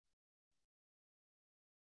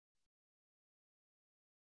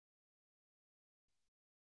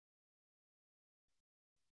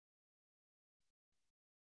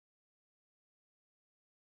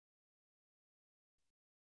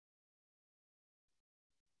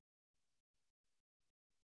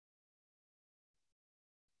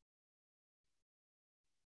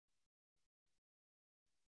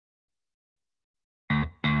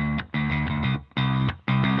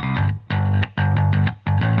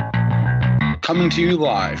Coming to you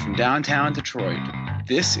live from downtown Detroit,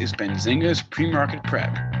 this is Benzinga's PreMarket Prep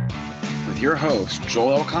with your host,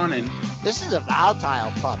 Joel Elconin. This is a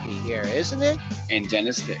volatile puppy here, isn't it? And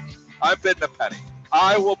Dennis Dick. I'm bidding a penny.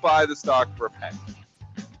 I will buy the stock for a penny.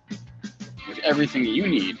 With everything you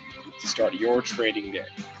need to start your trading day.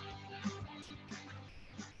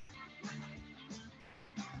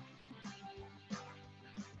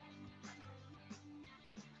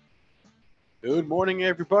 Good morning,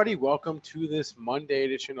 everybody. Welcome to this Monday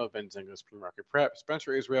edition of Benzinga's PreMarket Prep.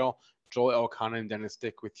 Spencer Israel, Joel Elconin, and Dennis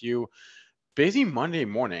Dick with you. Busy Monday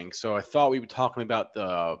morning, so I thought we'd be talking about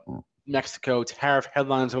the Mexico tariff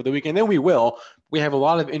headlines over the weekend. Then we will. We have a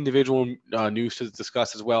lot of individual news to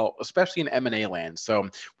discuss as well, especially in M&A land. So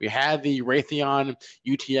we had the Raytheon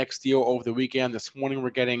UTX deal over the weekend. This morning we're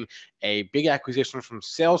getting a big acquisition from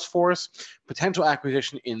Salesforce, potential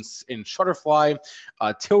acquisition in Shutterfly,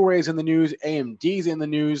 TLRY's in the news, AMD's in the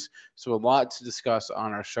news. So a lot to discuss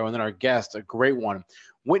on our show. And then our guest, a great one,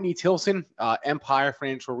 Whitney Tilson, Empire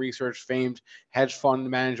Financial Research famed hedge fund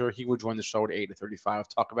manager. He will join the show at 8 to 35.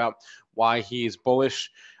 Talk about why he's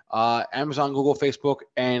bullish Amazon, Google, Facebook,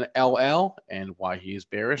 and LL, and why he is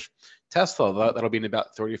bearish Tesla. That'll be in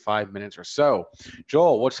about 35 minutes or so.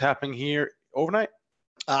 Joel, what's happening here overnight?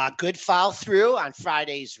 Good follow through on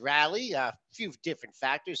Friday's rally. A few different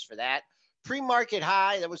factors for that. Pre-market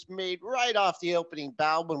high that was made right off the opening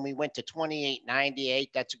bell when we went to 28.98.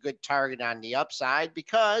 That's a good target on the upside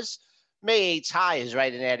because May 8's high is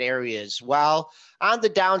right in that area as well. On the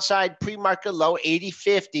downside, pre-market low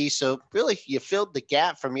 80.50. So really, you filled the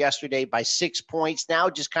gap from yesterday by 6 points. Now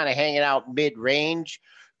just kind of hanging out mid-range.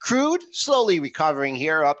 Crude slowly recovering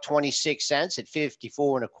here, up 26 cents at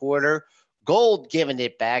 54.25. Gold giving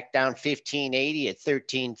it back, down 15.80 at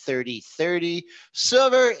 13.30.30.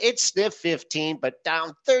 Silver, it sniffed 15, but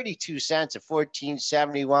down 32 cents at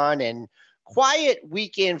 14.71. And quiet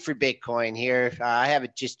weekend for Bitcoin here. I have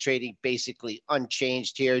it just trading basically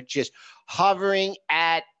unchanged here, just hovering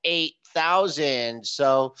at 8,000.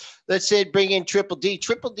 So let's say bring in Triple D.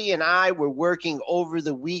 Triple D and I were working over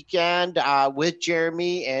the weekend with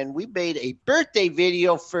Jeremy, and we made a birthday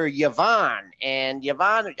video for Yvonne. And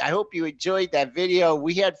Yvonne, I hope you enjoyed that video.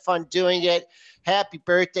 We had fun doing it. Happy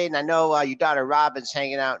birthday. And I know your daughter Robin's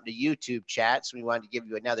hanging out in the YouTube chat, so we wanted to give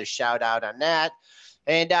you another shout out on that.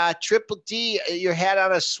 And Triple D, your head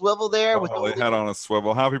on a swivel there. Head on a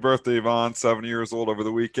swivel. Happy birthday, Yvonne. 7 years old over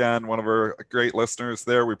the weekend. One of our great listeners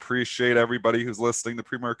there. We appreciate everybody who's listening to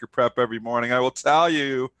PreMarket Prep every morning. I will tell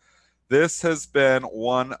you, this has been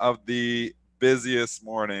one of the busiest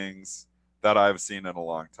mornings that I've seen in a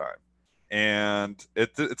long time. And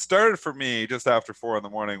it started for me just after 4 in the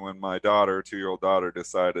morning when my daughter, 2-year-old daughter,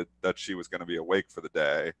 decided that she was going to be awake for the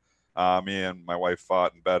day. Me and my wife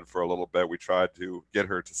fought in bed for a little bit. We tried to get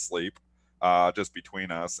her to sleep just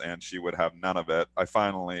between us, and she would have none of it. I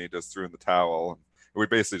finally just threw in the towel. We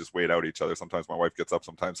basically just wait out each other. Sometimes my wife gets up,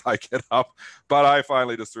 sometimes I get up. But I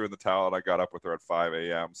finally just threw in the towel, and I got up with her at 5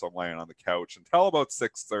 a.m. So I'm laying on the couch until about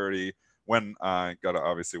 6:30 when I got to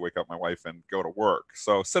obviously wake up my wife and go to work.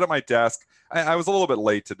 So sit at my desk. I was a little bit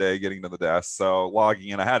late today getting to the desk, so logging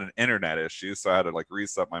in. I had an internet issue, so I had to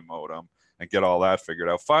reset my modem and get all that figured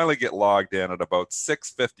out. Finally get logged in at about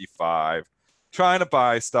 6:55, trying to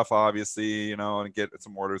buy stuff, obviously, and get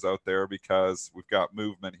some orders out there because we've got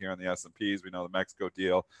movement here in the S&Ps. We know the Mexico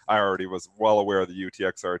deal. I already was well aware of the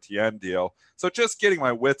UTX-RTN deal. So just getting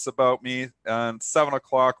my wits about me, and 7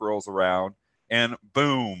 o'clock rolls around, and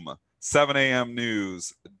boom, 7 a.m.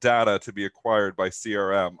 news, data to be acquired by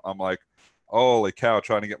CRM. I'm like, holy cow,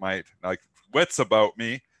 trying to get my wits about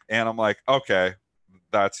me. And I'm like, okay,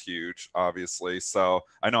 that's huge, obviously. So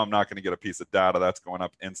I know I'm not going to get a piece of data that's going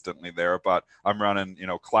up instantly there, but I'm running,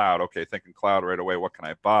 cloud. Okay, thinking cloud right away. What can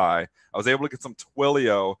I buy? I was able to get some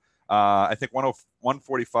Twilio. I think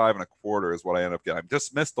 145.25 is what I ended up getting. I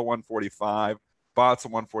just missed the 145, bought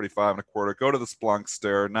some 145.25. Go to the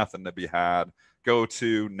Splunkster, nothing to be had. Go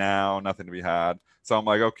to Now, nothing to be had. So I'm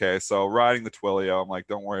like, okay, so riding the Twilio. I'm like,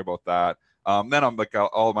 don't worry about that. Then I'm like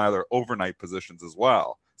all my other overnight positions as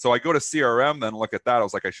well. So I go to CRM, then look at that. I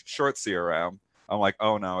was like, I should short CRM. I'm like,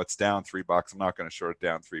 oh no, it's down $3. I'm not going to short it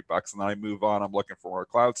down $3. And then I move on. I'm looking for more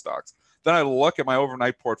cloud stocks. Then I look at my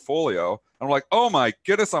overnight portfolio. And I'm like, oh my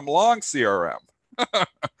goodness, I'm long CRM.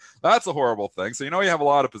 That's a horrible thing. So you have a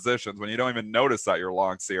lot of positions when you don't even notice that you're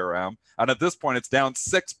long CRM. And at this point, it's down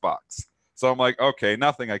 $6. So I'm like, okay,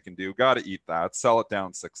 nothing I can do. Got to eat that. Sell it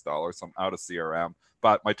down $6. So I'm out of CRM.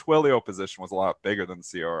 But my Twilio position was a lot bigger than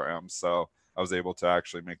CRM. So I was able to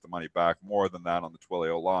actually make the money back more than that on the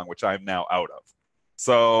Twilio long, which I'm now out of.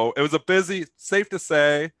 So it was safe to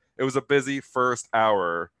say, it was a busy first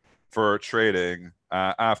hour for trading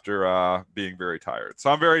after being very tired. So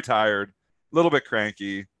I'm very tired, a little bit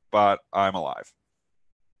cranky, but I'm alive.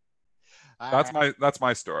 That's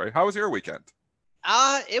my story. How was your weekend?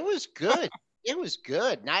 It was good. It was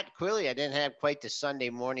good. Not clearly, I didn't have quite the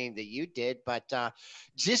Sunday morning that you did, but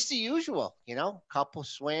just the usual, couple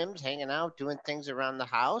swims, hanging out, doing things around the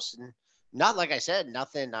house, and not like I said,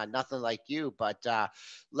 nothing like you. But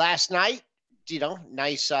last night,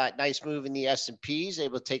 nice move in the S&Ps,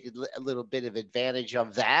 able to take a little bit of advantage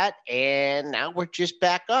of that, and now we're just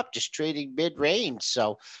back up, just trading mid-range.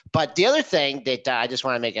 So, but the other thing that I just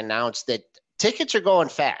want to make announce that tickets are going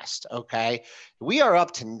fast. Okay. We are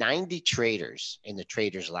up to 90 traders in the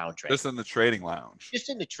traders lounge right Just in the trading lounge. Just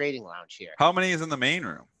in the trading lounge here. How many is in the main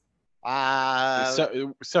room?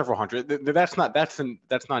 Several hundred. That's not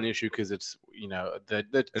an issue because it's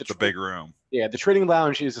it's a big room. Yeah, the trading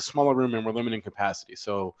lounge is a smaller room and we're limiting capacity.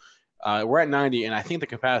 So we're at 90, and I think the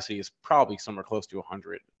capacity is probably somewhere close to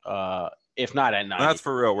 100. If not at 90. And that's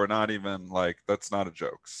for real. We're not even that's not a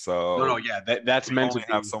joke. So no, yeah, that's meant to be.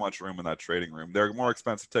 Have so much room in that trading room. They're more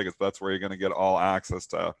expensive tickets, but that's where you're going to get all access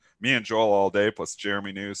to me and Joel all day, plus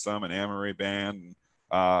Jeremy Newsom and Anne-Marie Band,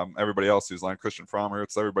 and everybody else who's lined, Christian Frommer,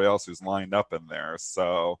 it's everybody else who's lined up in there.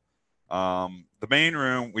 So the main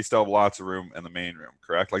room, we still have lots of room in the main room,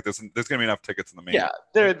 correct? Like there's going to be enough tickets in the main room.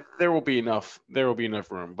 There will be enough. There will be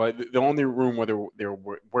enough room, but the only room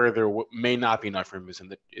where there may not be enough room is in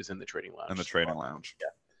the trading lounge. In the trading lounge. Yeah.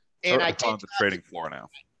 And on the trading floor now.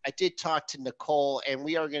 I did talk to Nicole, and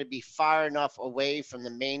we are going to be far enough away from the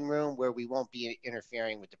main room where we won't be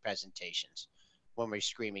interfering with the presentations when we're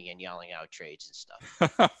screaming and yelling out trades and stuff.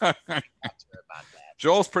 Talk to her about that.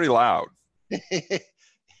 Joel's pretty loud.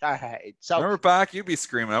 All right. So remember back, you'd be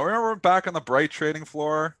screaming. Remember back on the bright trading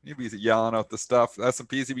floor, you'd be yelling out the stuff.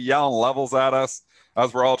 S&Ps, you'd be yelling levels at us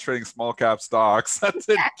as we're all trading small cap stocks. That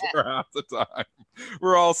didn't care half the time.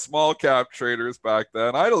 We're all small cap traders back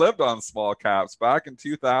then. I lived on small caps back in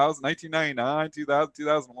 2000, 1999, 2000,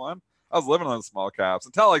 2001. I was living on small caps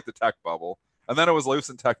until like the tech bubble. And then it was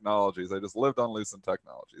Lucent Technologies. I just lived on Lucent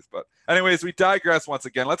Technologies. But anyways, we digress once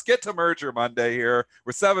again. Let's get to Merger Monday here.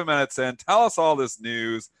 We're 7 minutes in. Tell us all this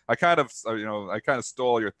news. I kind of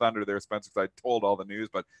stole your thunder there, Spencer, because I told all the news.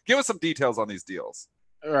 But give us some details on these deals.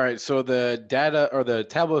 All right. So the data or the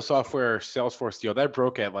Tableau software Salesforce deal that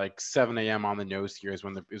broke at like 7 a.m. on the nose here is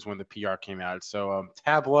when the PR came out. So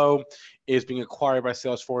Tableau is being acquired by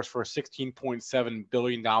Salesforce for $16.7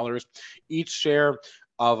 billion. Each share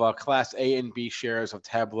of Class A and B shares of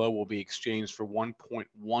Tableau will be exchanged for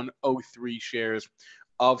 1.103 shares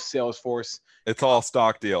of Salesforce. It's all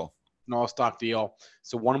stock deal. An all stock deal.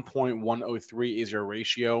 So 1.103 is your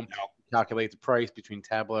ratio. Calculate the price between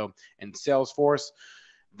Tableau and Salesforce.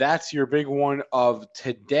 That's your big one of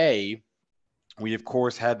today. We, of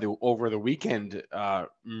course, had over the weekend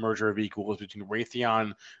merger of equals between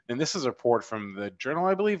Raytheon, and this is a report from the Journal,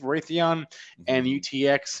 I believe, Raytheon and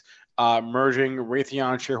UTX. Merging.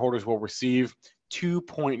 Raytheon shareholders will receive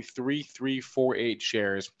 2.3348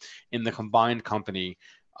 shares in the combined company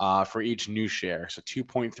for each new share. So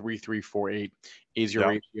 2.3348 is your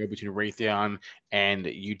ratio between Raytheon and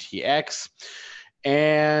UTX.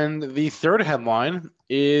 And the third headline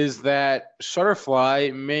is that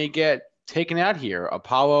Shutterfly may get taken out here.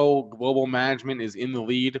 Apollo Global Management is in the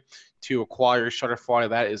lead to acquire Shutterfly.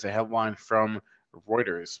 That is a headline from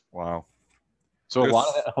Reuters. Wow. So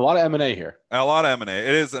a lot of M&A here. A lot of M&A.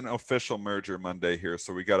 It is an official merger Monday here.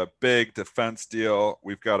 So we got a big defense deal.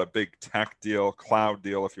 We've got a big tech deal, cloud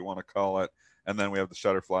deal, if you want to call it. And then we have the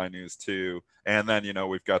Shutterfly news too. And then,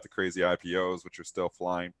 we've got the crazy IPOs, which are still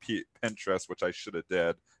flying. Pinterest, which I should have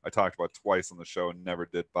did. I talked about twice on the show and never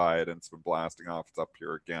did buy it. And it's been blasting off. It's up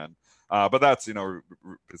here again. But that's,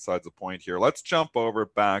 besides the point here. Let's jump over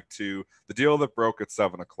back to the deal that broke at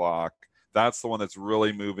 7 o'clock. That's the one that's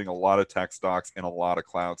really moving a lot of tech stocks and a lot of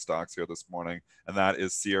cloud stocks here this morning. And that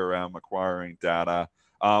is CRM acquiring data.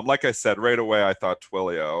 Like I said, right away, I thought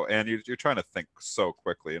Twilio. And you're trying to think so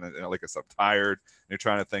quickly. And like I said, I'm tired. And you're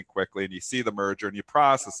trying to think quickly. And you see the merger and you're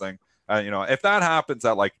processing. If that happens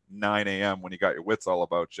at like 9 a.m. when you got your wits all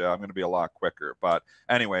about you, I'm going to be a lot quicker. But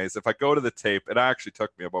anyways, if I go to the tape, it actually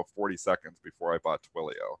took me about 40 seconds before I bought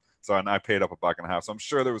Twilio. So, and I paid up $1.50. So I'm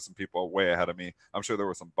sure there was some people way ahead of me. I'm sure there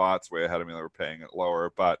were some bots way ahead of me that were paying it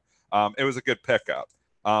lower, but it was a good pickup.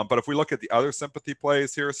 But if we look at the other sympathy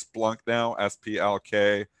plays here, Splunk now,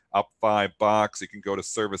 SPLK, up $5. You can go to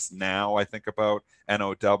ServiceNow, I think about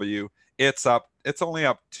NOW. It's up. It's only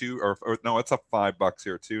up it's up $5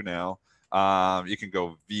 here too now. You can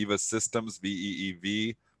go Viva Systems,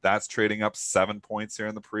 VEEV, That's trading up 7 points here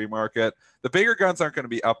in the pre-market. The bigger guns aren't going to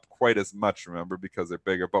be up quite as much, remember, because they're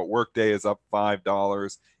bigger. But Workday is up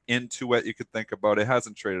 $5. Intuit, you could think about. It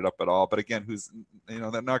hasn't traded up at all. But again,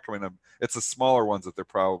 they're not coming up. It's the smaller ones that they're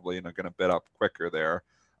probably going to bid up quicker there.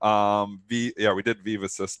 We did Viva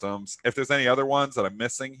Systems. If there's any other ones that I'm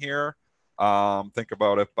missing here, think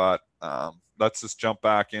about it. But let's just jump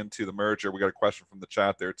back into the merger. We got a question from the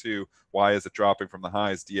chat there too. Why is it dropping from the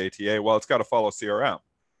highs, DATA? Well, it's got to follow CRM,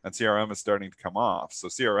 and CRM is starting to come off. So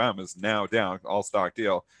CRM is now down. All stock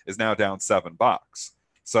deal is now down $7.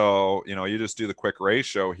 So you just do the quick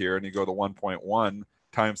ratio here, and you go to 1.1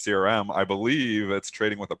 times CRM. I believe it's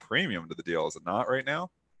trading with a premium to the deal, is it not right now?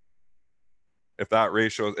 If that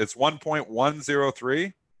ratio, it's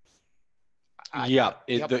 1.103.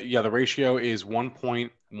 The ratio is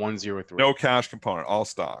 1.103. No cash component, all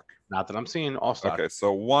stock. Not that I'm seeing, all stock. Okay,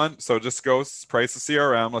 so just goes price of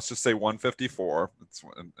CRM. Let's just say 154. It's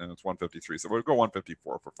 153. So we'll go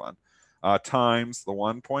 154 for fun. Times the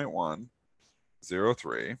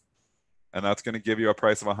 1.103, and that's going to give you a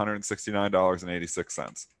price of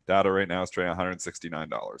 $169.86. Data right now is trading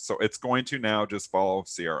 $169. So it's going to now just follow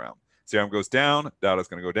CRM. CRM goes down, data's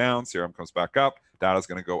going to go down. CRM comes back up, data's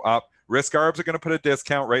going to go up. Risk arbs are going to put a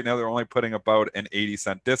discount. Right now, they're only putting about an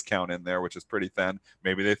 80-cent discount in there, which is pretty thin.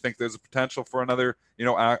 Maybe they think there's a potential for another,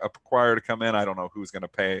 acquire to come in. I don't know who's going to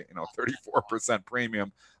pay, 34%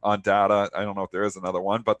 premium on data. I don't know if there is another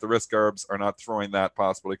one, but the risk arbs are not throwing that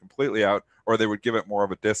possibility completely out, or they would give it more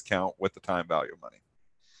of a discount with the time value of money.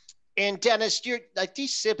 And Dennis, you're like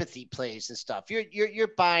these sympathy plays and stuff. You're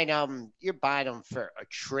buying them for a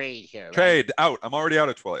trade here. Right? Trade out. I'm already out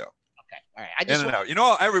of Twilio. Okay, all right. I just in and out.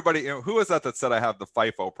 Everybody. Who was that said I have the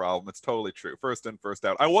FIFO problem? It's totally true. First in, first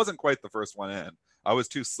out. I wasn't quite the first one in. I was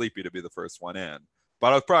too sleepy to be the first one in,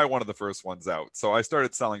 but I was probably one of the first ones out. So I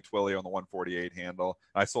started selling Twilio on the 148 handle.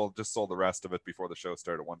 I sold the rest of it before the show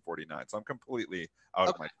started at 149. So I'm completely out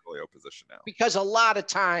of my Twilio position now. Because a lot of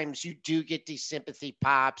times you do get these sympathy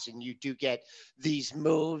pops and you do get these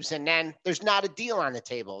moves, and then there's not a deal on the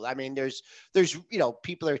table. I mean, there's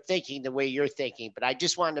people are thinking the way you're thinking, but I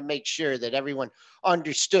just wanted to make sure that everyone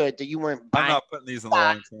understood that you weren't buying. I'm not putting these in the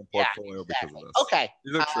long-term portfolio because of this. Okay.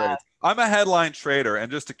 These are trades. I'm a headline trader,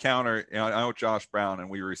 and just to counter, I know Josh Brown, and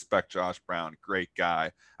we respect Josh Brown, great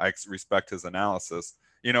guy. I respect his analysis.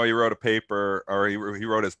 He wrote a paper, or he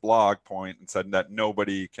wrote his blog point and said that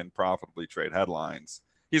nobody can profitably trade headlines.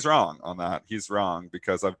 He's wrong on that. He's wrong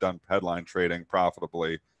because I've done headline trading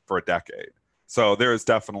profitably for a decade. So there's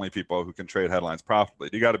definitely people who can trade headlines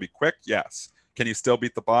profitably. You got to be quick? Yes. Can you still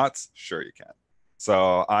beat the bots? Sure you can.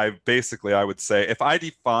 So I would say if I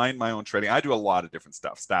define my own trading, I do a lot of different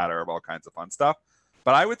stuff, StatHerb, all kinds of fun stuff.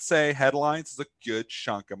 But I would say headlines is a good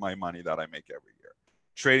chunk of my money that I make every year,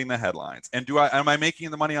 trading the headlines. And am I making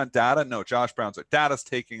the money on data? No, Josh Brown's right. Data's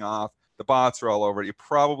taking off. The bots are all over it. You're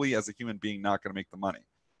probably, as a human being, not going to make the money.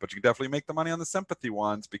 But you can definitely make the money on the sympathy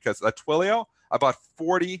ones, because at Twilio, I bought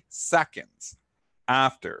 40 seconds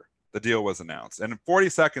after the deal was announced. And 40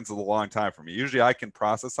 seconds is a long time for me. Usually I can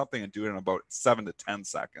process something and do it in about 7 to 10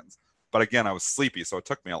 seconds. But again, I was sleepy, so it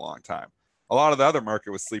took me a long time. A lot of the other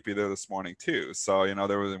market was sleepy there this morning too. So,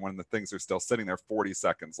 there was when the things are still sitting there 40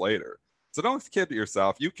 seconds later. So don't kid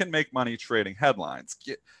yourself. You can make money trading headlines.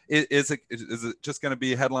 Is it just going to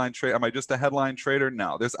be a headline trade? Am I just a headline trader?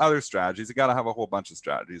 No, there's other strategies. You got to have a whole bunch of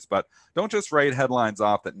strategies, but don't just write headlines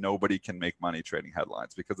off that nobody can make money trading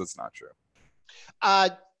headlines, because it's not true.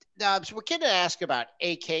 So we're going to ask about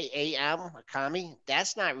AKAM, Akami.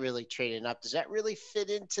 That's not really trading up. Does that really fit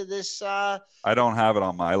into this? I don't have it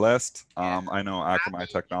on my list. I know Akamai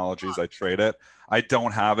Technologies. I trade it. I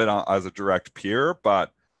don't have it as a direct peer,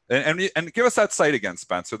 but and give us that site again,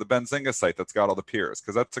 Spencer, the Benzinga site that's got all the peers,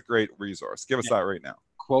 because that's a great resource. Give us that right now.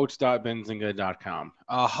 Quotes.benzinga.com.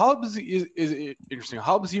 Hubs is interesting.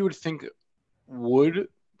 Hubs, you would think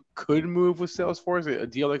could move with Salesforce, a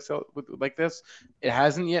deal like this. It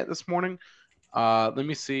hasn't yet this morning. Let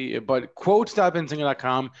me see. But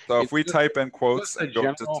quotes.benzinga.com. So if we type in quotes and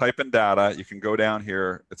go to type in data, you can go down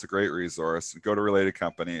here. It's a great resource. Go to related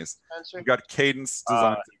companies. You've got Cadence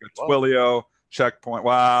Design, you've got Twilio, Checkpoint.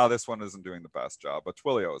 Wow, this one isn't doing the best job, but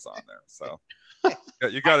Twilio is on there. So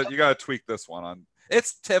you got to tweak this one on.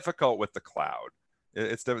 It's difficult with the cloud.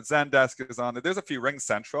 It's Zendesk is on there. There's a few. Ring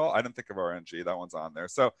Central. I didn't think of RNG. That one's on there.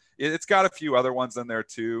 So it's got a few other ones in there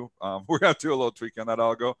too. We're gonna do a little tweak on that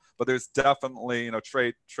algo, but there's definitely,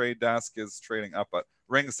 Trade Desk is trading up, but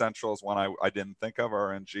Ring Central is one I didn't think of.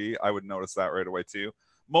 RNG. I would notice that right away too.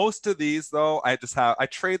 Most of these though, I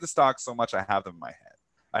trade the stock so much I have them in my head.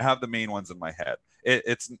 I have the main ones in my head.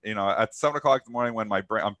 It's, at 7 o'clock in the morning when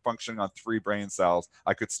I'm functioning on 3 brain cells,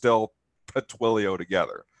 I could still put Twilio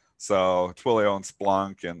together. So Twilio and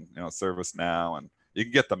Splunk and, ServiceNow, and you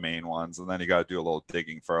can get the main ones, and then you got to do a little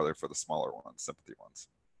digging further for the smaller ones, sympathy ones.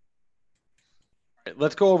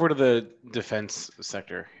 Let's go over to the defense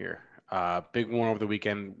sector here. Big one over the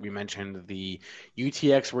weekend. We mentioned the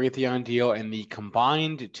UTX-RTN deal, and the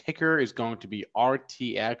combined ticker is going to be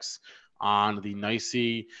RTX on the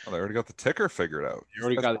NYSE. Well, they already got the ticker figured out. They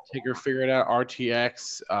already got the ticker figured out,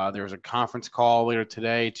 RTX. There's a conference call later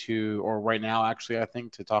today or right now, actually, I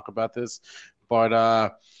think, to talk about this.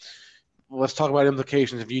 But let's talk about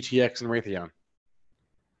implications of UTX and Raytheon.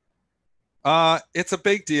 It's a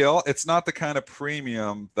big deal. It's not the kind of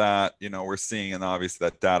premium that, we're seeing in obviously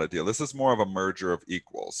that data deal. This is more of a merger of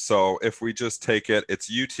equals. So if we just take it,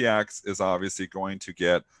 it's UTX is obviously going to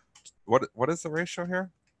get, what is the ratio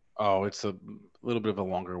here? Oh, it's a little bit of a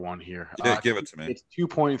longer one here. Give it to me. It's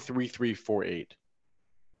 2.3348.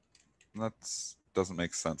 That doesn't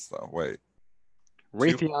make sense though. Wait.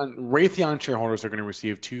 Raytheon shareholders are going to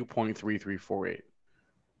receive 2.3348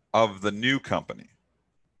 of the new company.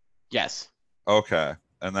 Yes. Okay.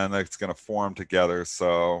 And then it's going to form together.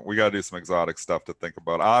 So we got to do some exotic stuff to think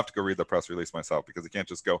about. I'll have to go read the press release myself because you can't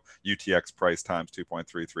just go UTX price times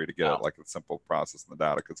 2.33 to get it like a simple process in the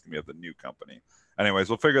data because it's going to be of the new company. Anyways,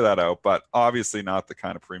 we'll figure that out. But obviously not the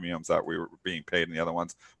kind of premiums that we were being paid in the other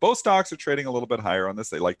ones. Both stocks are trading a little bit higher on this.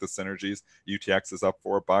 They like the synergies. UTX is up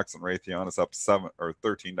 $4 and Raytheon is up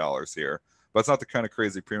 $13 here. But it's not the kind of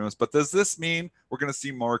crazy premiums. But does this mean we're going to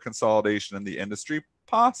see more consolidation in the industry?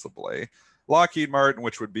 Possibly. Lockheed Martin,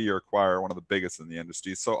 which would be your acquirer, one of the biggest in the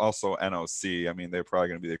industry. So also NOC. I mean, they're probably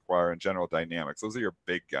going to be the acquirer, and General Dynamics. Those are your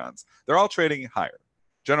big guns. They're all trading higher.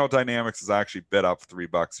 General Dynamics is actually bid up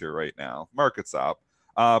 $3 here right now. Market's up.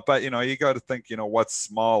 But, you got to think, what's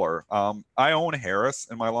smaller. I own Harris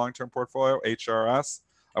in my long-term portfolio, HRS.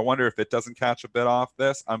 I wonder if it doesn't catch a bid off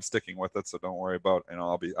this. I'm sticking with it, so don't worry about,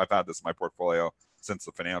 I've had this in my portfolio since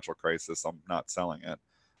the financial crisis. I'm not selling it.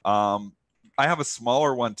 I have a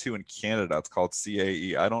smaller one too in Canada. It's called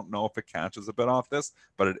CAE. I don't know if it catches a bit off this,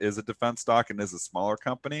 but it is a defense stock and is a smaller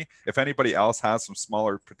company. If anybody else has some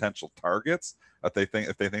smaller potential targets that if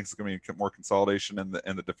they think it's going to be more consolidation in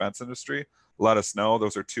the defense industry, let us know.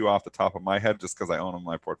 Those are two off the top of my head just because I own them in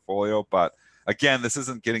my portfolio. But again, this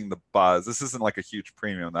isn't getting the buzz. This isn't like a huge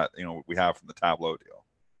premium that we have from the Tableau deal.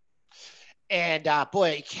 And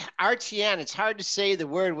boy, RTN, it's hard to say the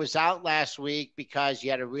word was out last week because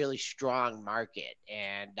you had a really strong market.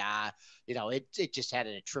 And, it just had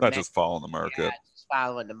a tremendous. Not just following the market. Yeah, just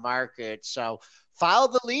following the market. So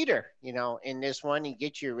follow the leader, in this one and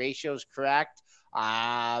get your ratios correct.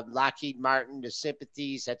 Lockheed Martin, the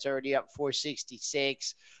sympathies, that's already up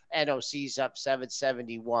 466. NOC's up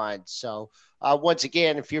 771. So once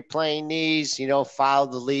again, if you're playing these,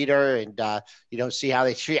 follow the leader and, see how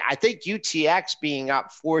they treat. I think UTX being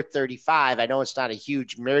up 435. I know it's not a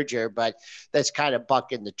huge merger, but that's kind of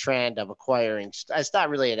bucking the trend of acquiring. It's not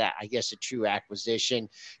really, a true acquisition.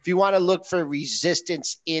 If you want to look for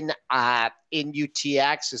resistance in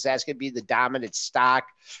UTX, because that's going to be the dominant stock,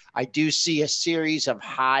 I do see a series of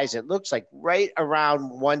highs. It looks like right around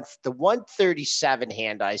the 137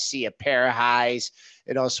 handle. I see a pair of highs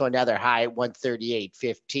and also another high at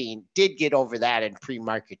 138.15. Did get over that in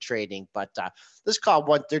pre-market trading, but let's call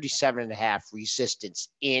 137.5 resistance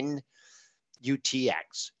in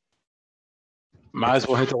UTX. Might as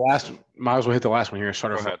well hit the last one here.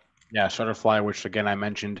 Shutterfly, which again I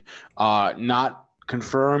mentioned, not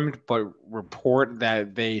confirmed, but report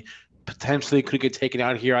that they potentially could get taken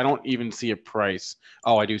out here. I don't even see a price.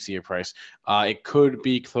 Oh, I do see a price. It could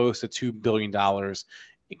be close to $2 billion,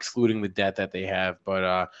 excluding the debt that they have.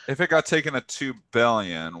 But if it got taken at $2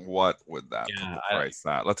 billion, what would that price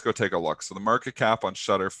that? Let's go take a look. So the market cap on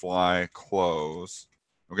Shutterfly close.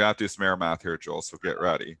 We're gonna have to do some air math here, Joel. So get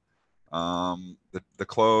ready. The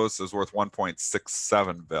close is worth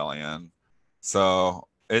 1.67 billion. So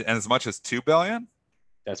and as much as 2 billion.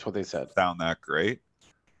 That's what they said. Sound that great?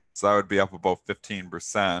 So that would be up about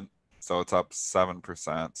 15%. So it's up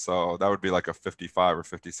 7%. So that would be like a $55 or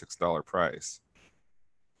 $56 price.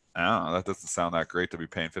 I don't know. That doesn't sound that great to be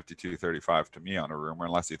paying $52.35 to me on a rumor,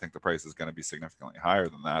 unless you think the price is going to be significantly higher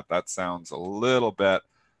than that. That sounds a little bit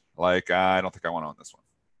like I don't think I want to own this one.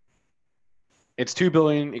 It's $2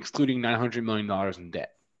 billion, excluding $900 million in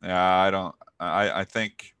debt. Yeah, I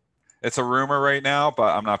think it's a rumor right now,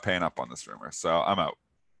 but I'm not paying up on this rumor, so I'm out.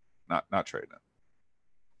 Not trading it.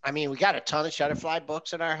 I mean, we got a ton of Shutterfly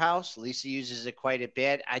books in our house. Lisa uses it quite a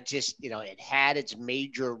bit. I just, it had its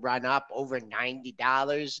major run up over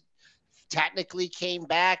 $90 technically came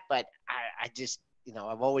back, but I just,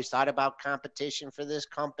 I've always thought about competition for this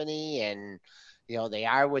company, and they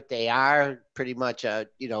are what they are, pretty much. My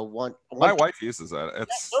wife uses that. Yeah,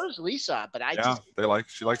 It's so does Lisa, but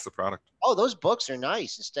she likes the product. Oh, those books are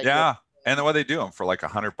nice. Instead, Yeah, and then what they do them for, like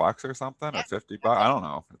 $100 or something, or $50. I don't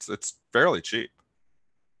know. It's fairly cheap.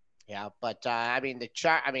 Yeah, but I mean the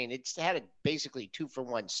chart. I mean, it's had a basically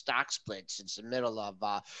 2-for-1 stock split since the middle of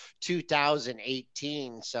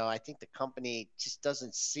 2018. So I think the company just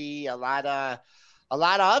doesn't see a lot of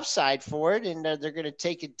upside for it, and they're going to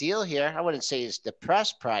take a deal here. I wouldn't say it's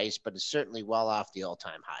depressed price, but it's certainly well off the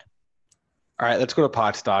all-time high. All right, let's go to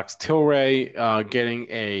pot stocks. TLRY getting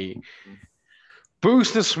a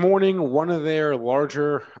boost this morning. One of their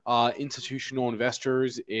larger institutional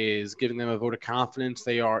investors is giving them a vote of confidence.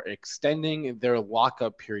 They are extending their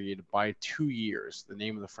lockup period by 2 years. The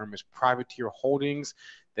name of the firm is Privateer Holdings.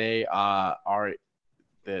 They are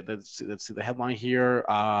let's see the headline here.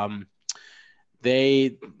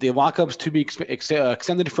 The lockups to be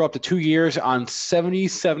extended for up to 2 years on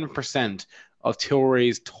 77% of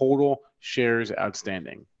TLRY's total shares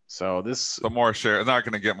outstanding. So the more shares, not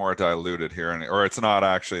going to get more diluted here, or it's not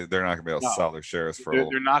actually. They're not going to be able to sell their shares for.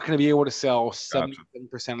 They're not going to be able to sell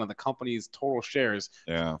 77% of the company's total shares.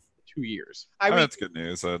 Yeah, 2 years. I mean, that's good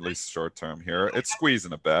news, at least short term here. It's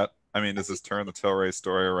squeezing a bit. I mean, does this turn the TLRY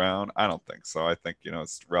story around? I don't think so. I think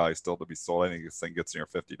it's rally still to be sold. I think this thing gets near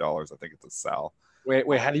 $50. I think it's a sell. Wait.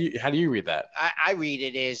 How do you read that? I read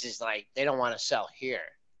it is like they don't want to sell here.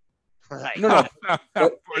 Like, no. They're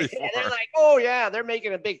like, oh yeah, they're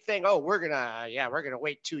making a big thing. Oh, we're gonna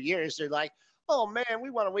wait 2 years. They're like, oh man, we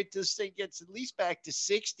want to wait till this thing gets at least back to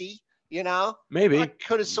 60. Maybe I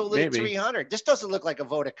could have sold it at 300. This doesn't look like a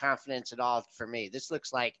vote of confidence at all for me. This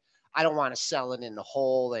looks like I don't want to sell it in the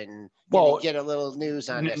hole and get a little news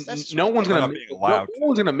on this. No one's gonna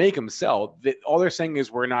make them sell. All they're saying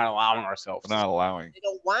is we're not allowing ourselves. We're not allowing. They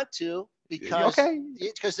don't want to.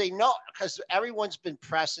 Because they know, because everyone's been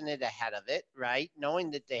pressing it ahead of it, right? Knowing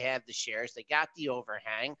that they have the shares, they got the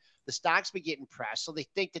overhang, the stock's been getting pressed. So they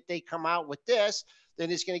think that they come out with this,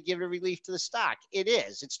 then it's going to give a relief to the stock. It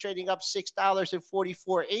is. It's trading up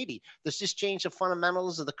 $6.44.80. Does this change the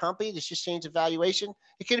fundamentals of the company? Does this change the valuation?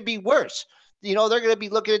 It could be worse. They're going to be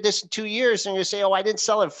looking at this in 2 years and they're going to say, oh, I didn't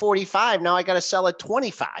sell at 45. Now I got to sell at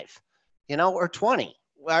 25, or 20.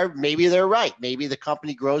 Or maybe they're right. Maybe the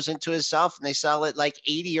company grows into itself and they sell it like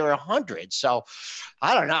 80 or 100. So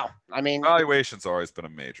I don't know. I mean, valuation's always been a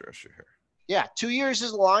major issue here. Yeah, 2 years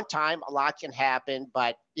is a long time. A lot can happen,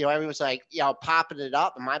 but everyone's like, popping it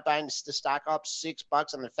up. Am I buying the stock up $6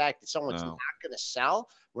 on the fact that someone's not going to sell?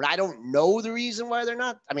 When I don't know the reason why they're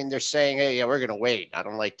not. I mean, they're saying, hey, we're going to wait. I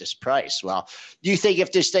don't like this price. Well, do you think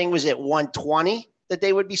if this thing was at 120 that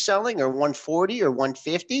they would be selling, or 140 or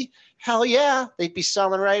 150? Hell yeah, they'd be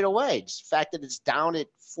selling right away. It's the fact that it's down at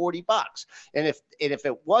 $40. And if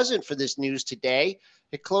it wasn't for this news today,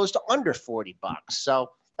 it closed under $40. So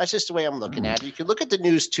that's just the way I'm looking at it. You can look at the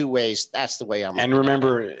news two ways. That's the way I'm looking at it. And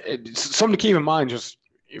remember, something to keep in mind, just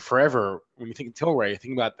forever, when you think of TLRY,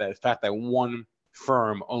 think about the fact that one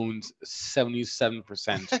firm owns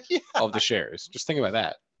 77% of the shares. Just think about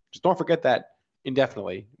that. Just don't forget that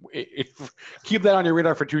indefinitely. Keep that on your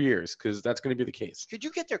radar for 2 years, because that's going to be the case. Could you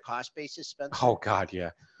get their cost basis, Spencer? Oh God, yeah.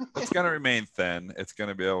 It's going to remain thin. It's going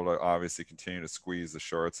to be able to obviously continue to squeeze the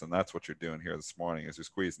shorts, and that's what you're doing here this morning, is you're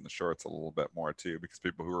squeezing the shorts a little bit more too, because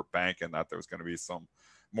people who were banking that there was going to be some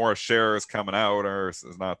more shares coming out, or is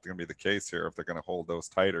not going to be the case here if they're going to hold those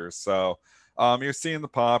tighter. So you're seeing the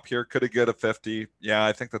pop here. Could it get a 50? Yeah,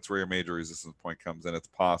 I think that's where your major resistance point comes in. It's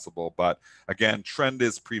possible, but again, trend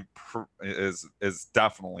is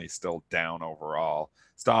definitely still down overall.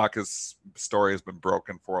 Story has been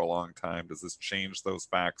broken for a long time. Does this change those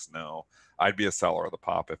facts? No. I'd be a seller of the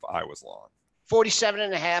pop if I was long.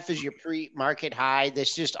 47.5 is your pre-market high.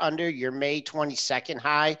 That's just under your May 22nd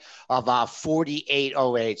high of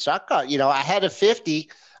 48.08. So ahead of 50.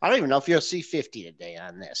 I don't even know if you'll see 50 today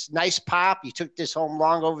on this. Nice pop. You took this home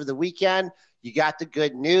long over the weekend. You got the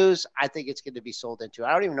good news. I think it's going to be sold into.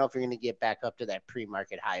 I don't even know if you're going to get back up to that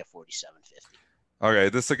pre-market high of 47.50. Okay,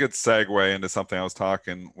 this is a good segue into something I was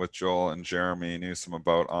talking with Joel and Jeremy Newsom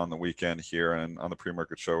about on the weekend here and on the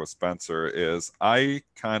pre-market show with Spencer. Is I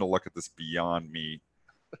kind of look at this beyond me,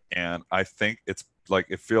 and I think it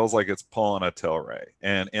feels like it's pulling a TLRY,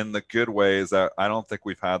 and in the good ways that I don't think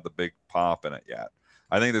we've had the big pop in it yet.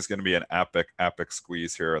 I think there's going to be an epic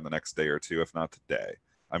squeeze here in the next day or two, if not today.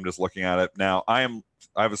 I'm just looking at it now. I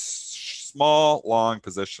have a small long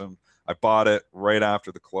position. I bought it right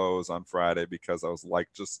after the close on Friday because I was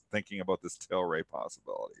just thinking about this TLRY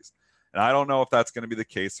possibilities. And I don't know if that's going to be the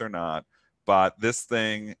case or not, but this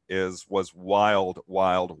thing was wild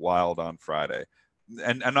on Friday.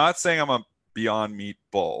 And I'm not saying I'm a Beyond Meat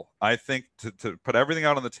bull. I think to put everything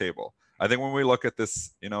out on the table, I think when we look at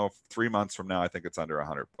this, 3 months from now, I think it's under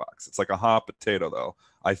 $100. It's like a hot potato, though.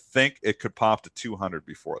 I think it could pop to 200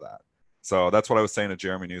 before that. So that's what I was saying to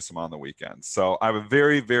Jeremy Newsom on the weekend. So I have a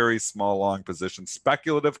very, very small long position,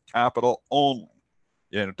 speculative capital only.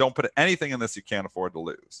 Don't put anything in this you can't afford to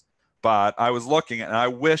lose. But I was looking, and I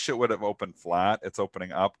wish it would have opened flat. It's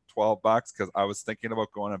opening up $12 because I was thinking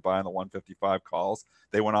about going and buying the 155 calls.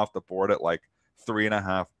 They went off the board at like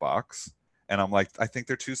 $3.50. And I'm like, I think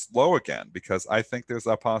they're too slow again, because I think there's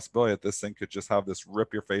a possibility that this thing could just have this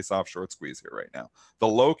rip your face off short squeeze here right now. The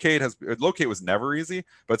locate was never easy,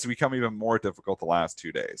 but it's become even more difficult the last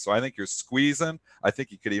 2 days. So I think you're squeezing. I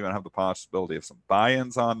think you could even have the possibility of some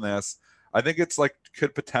buy-ins on this. I think it's like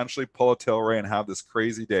could potentially pull a TLRY and have this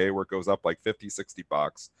crazy day where it goes up like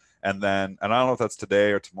 $50-$60. And I don't know if that's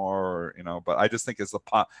today or tomorrow, or, but I just think it's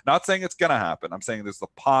not saying it's going to happen. I'm saying there's the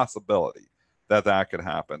possibility that could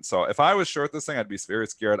happen. So if I was short this thing, I'd be very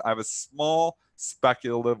scared. I have a small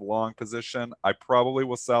speculative long position. I probably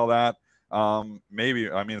will sell that. Maybe,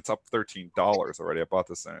 it's up $13 already. I bought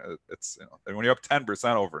this thing. It's, and when you're up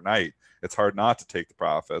 10% overnight, it's hard not to take the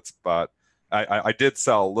profits. But I did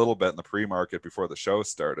sell a little bit in the pre-market before the show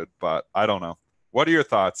started, but I don't know. What are your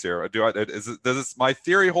thoughts here? Does my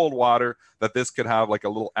theory hold water that this could have like a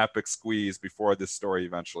little epic squeeze before this story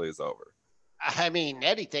eventually is over?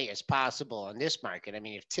 Anything is possible in this market.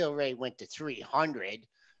 If TLRY went to 300,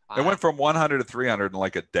 it went from 100 to 300 in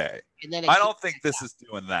like a day. And then I don't think this is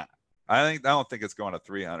doing that. I don't think it's going to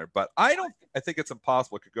 300, but I think it's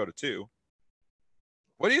impossible it could go to 2.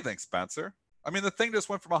 What do you think, Spencer? The thing just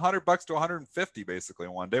went from $100 to 150 basically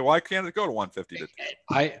in one day. Why can't it go to 150 to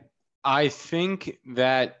 2? I think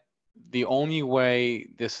that the only way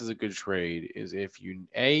this is a good trade is if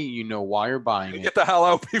you know why you're buying it. Get the hell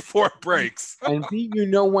out before it breaks. And B, you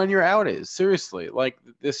know when your out is. Seriously. Like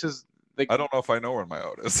this is I don't know if I know when my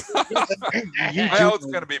out is. My out's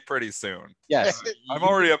going to be pretty soon. Yes. I'm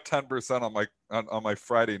already up 10% on my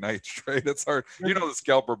Friday night trade. It's hard. The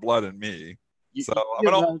scalper blood in me.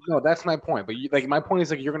 No, that's my point. But my point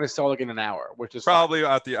is you're going to sell in an hour, which is probably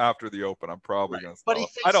fine. After the open. I'm probably going to sell.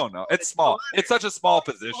 I don't know. It's small. It's such a small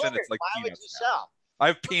position. It's like why peanuts. Would you sell? I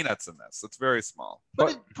have peanuts in this. It's very small.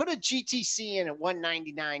 Put a GTC in at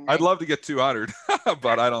 199. I'd love to get 200,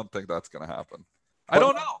 but I don't think that's going to happen. I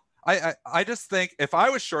don't know. I just think if I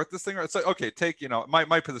was short this thing, it's like, okay, take,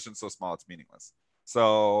 my position's so small, it's meaningless.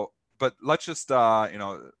 So, but let's just,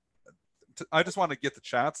 I just want to get the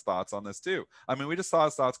chat's thoughts on this too. We just saw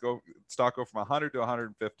stock go from 100 to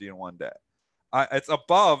 150 in one day. It's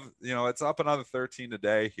above, it's up another 13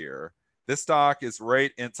 today here. This stock is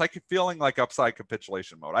right in, it's like feeling like upside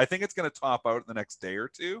capitulation mode. I think it's going to top out in the next day or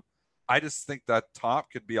two. I just think that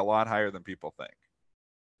top could be a lot higher than people think.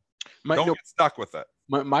 Don't get stuck with it.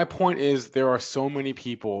 My point is there are so many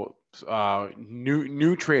people,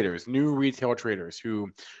 new traders, new retail traders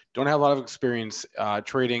who don't have a lot of experience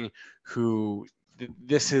trading, who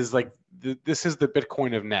this is the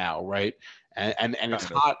Bitcoin of now, right? And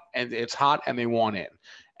it's hot and they want in.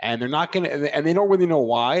 And they're not going to, and they don't really know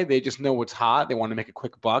why. They just know it's hot. They want to make a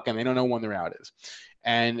quick buck and they don't know when their out is.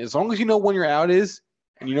 And as long as you know when your out is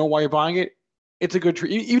and you know why you're buying it, it's a good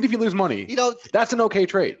trade. Even if you lose money, that's an okay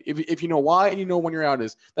trade. If you know why and you know when your out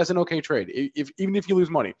is, that's an okay trade. Even if you lose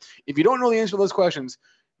money, if you don't know the answer to those questions,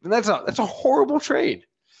 then that's a horrible trade.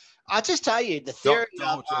 I'll just tell you the theory.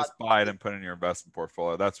 Don't just buy it and put it in your investment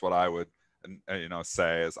portfolio. That's what I would,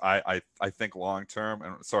 say is I think long term.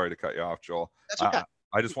 And sorry to cut you off, Joel. That's okay.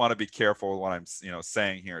 I just want to be careful with what I'm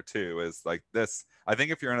saying here too. Is like this. I think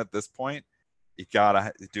if you're in at this point, you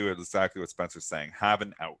gotta do it exactly what Spencer's saying. Have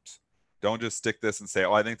an out. Don't just stick this and say,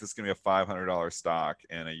 oh, I think this is going to be a $500 stock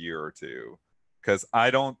in a year or two. Because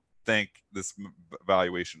I don't think this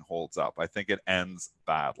valuation holds up. I think it ends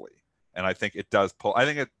badly. And I think it does pull. I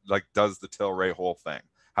think it does the TLRY whole thing.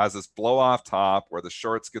 Has this blow off top where the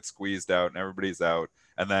shorts get squeezed out and everybody's out.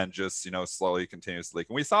 And then just, slowly continues to leak.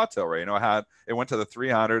 And we saw TLRY, it went to the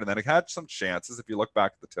 300 and then it had some chances if you look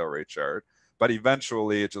back at the TLRY chart. But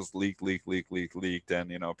eventually it just leaked.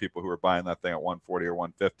 And, people who were buying that thing at 140 or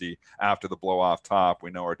 150 after the blow off top,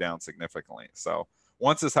 we know are down significantly. So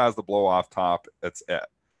once this has the blow off top, it's it.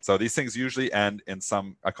 So these things usually end in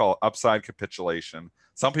some, I call it upside capitulation.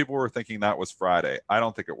 Some people were thinking that was Friday. I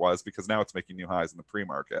don't think it was because now it's making new highs in the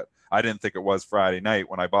pre-market. I didn't think it was Friday night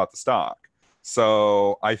when I bought the stock.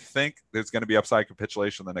 So I think there's going to be upside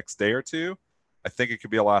capitulation the next day or two. I think it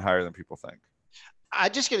could be a lot higher than people think.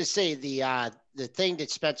 I'm just going to say the thing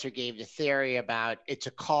that Spencer gave, the theory about it's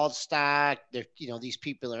a called stock. These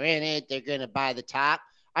people are in it. They're going to buy the top.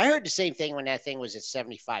 I heard the same thing when that thing was at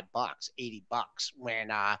 $75,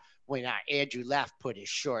 $80 when Andrew Left put his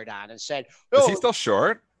short on and said, Is he still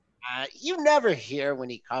short? You never hear when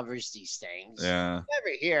he covers these things. Yeah. You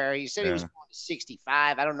never hear. He said he was going to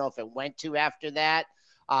 65. I don't know if it went to after that.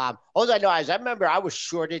 All I know is I remember I was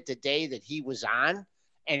shorted the day that he was on,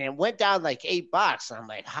 and it went down like $8. And I'm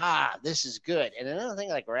like, this is good. And another thing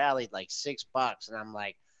like rallied like $6. And I'm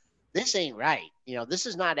like, this ain't right. This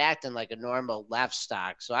is not acting like a normal left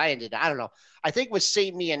stock. So I don't know. I think what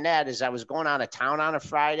saved me in that is I was going out of town on a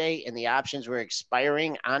Friday and the options were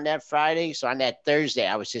expiring on that Friday. So on that Thursday,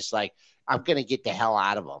 I was just like, I'm going to get the hell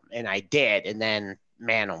out of them. And I did. And then,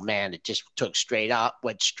 man, oh man, it just went straight up.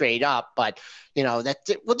 But,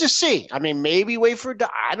 we'll just see. I mean, maybe wait for,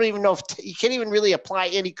 I don't even know if you can't even really apply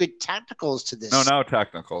any good technicals to this. No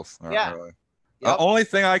technicals. Yeah. Really. Yep. The only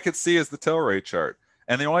thing I could see is the TLRY chart.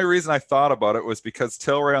 And the only reason I thought about it was because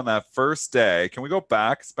TLRY on that first day, can we go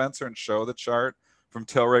back, Spencer, and show the chart from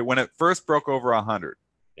TLRY when it first broke over 100?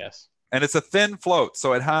 Yes. And it's a thin float,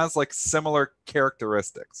 so it has like similar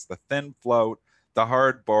characteristics. The thin float, the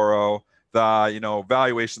hard borrow, the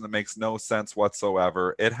valuation that makes no sense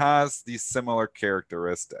whatsoever. It has these similar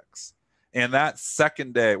characteristics. And that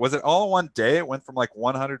second day, was it all in one day? It went from like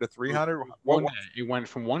 100 to 300? One day. It went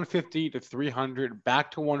from 150 to 300,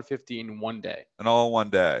 back to 150 in one day. And all one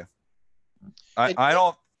day. I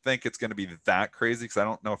don't think it's going to be that crazy because I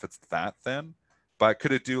don't know if it's that thin. But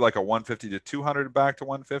could it do like a 150 to 200 back to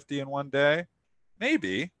 150 in one day?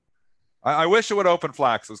 Maybe. I wish it would open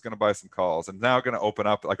flat. I was going to buy some calls, and now going to open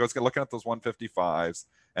up. Like I was looking at those 155s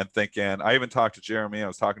and thinking. I even talked to Jeremy. I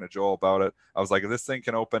was talking to Joel about it. I was like, if this thing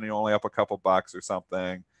can open, only up a couple bucks or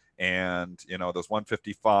something, and those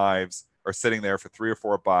 155s are sitting there for $3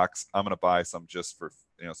 or $4. I'm going to buy some just for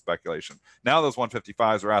speculation. Now those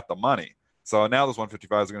 155s are at the money. So now those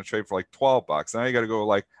 155s are going to trade for like $12. Now you got to go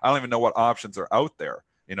like, I don't even know what options are out there,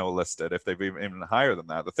 listed, if they've even higher than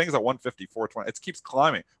that. The thing's at 150, 420. It keeps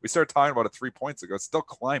climbing. We started talking about it 3 points ago. It's still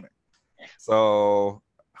climbing. So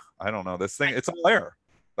I don't know. This thing, it's all there.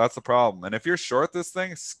 That's the problem. And if you're short this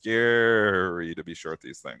thing, scary to be short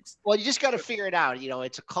these things. Well, you just got to figure it out.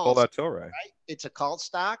 It's a call. Pull that TLRY. Right? It's a called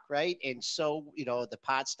stock, right? And so, the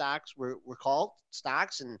pot stocks were called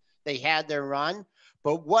stocks and they had their run.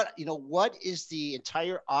 But what is the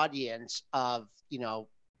entire audience of,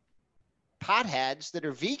 potheads that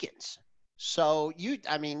are vegans? So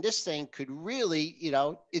this thing could really,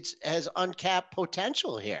 it has uncapped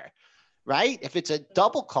potential here, right? If it's a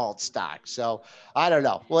double called stock. So I don't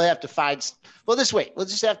know. We'll have to find, we'll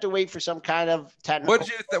just have to wait for some kind of technical.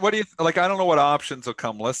 What do you like? I don't know what options will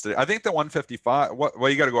come listed. I think the 155, well,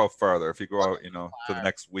 you got to go out further if you go out, to the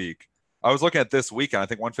next week. I was looking at this weekend. I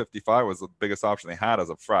think 155 was the biggest option they had as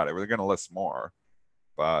of Friday. We're going to list more,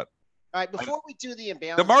 but. All right, before we do the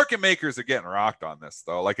imbalance. The market makers are getting rocked on this,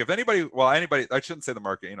 though. Like if anybody, I shouldn't say the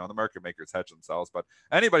market, the market makers hedge themselves, but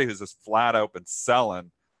anybody who's just flat out been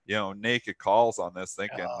selling, naked calls on this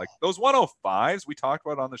thinking like those 105s we talked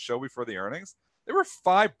about on the show before the earnings, they were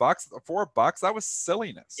 $5, $4. That was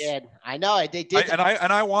silliness. Yeah, I know. They did. And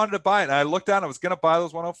I wanted to buy it. And I looked down, I was going to buy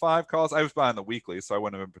those 105 calls. I was buying the weekly, so I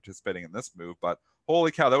wouldn't have been participating in this move, but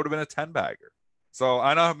holy cow, that would have been a 10 bagger. So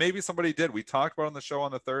I know maybe somebody did. We talked about it on the show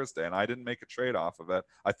on the Thursday, and I didn't make a trade off of it.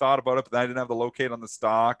 I thought about it, but I didn't have the locate on the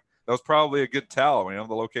stock. That was probably a good tell. When you have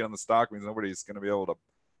the locate on the stock, means nobody's going to be able to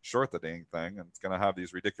short the dang thing, and it's going to have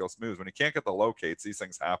these ridiculous moves. When you can't get the locates, these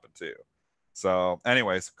things happen too. So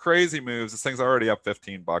anyways, crazy moves. This thing's already up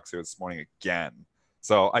 $15 here this morning again.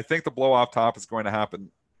 So I think the blow off top is going to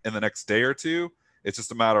happen in the next day or two. It's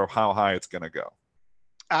just a matter of how high it's going to go.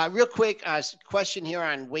 Real quick question here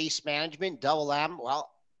on waste management, Double M.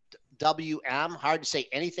 Well, WM, hard to say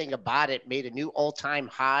anything about it, made a new all-time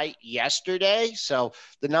high yesterday. So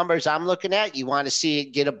the numbers I'm looking at, you want to see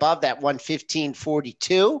it get above that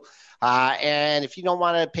 115.42. And if you don't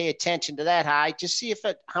want to pay attention to that high, just see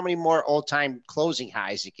how many more all-time closing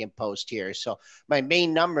highs it can post here. So my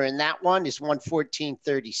main number in that one is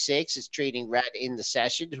 114.36. It's trading red in the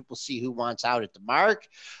session. We'll see who wants out at the mark.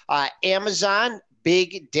 Amazon,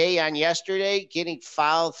 big day on yesterday, getting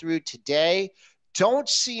followed through today. Don't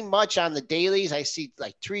see much on the dailies. I see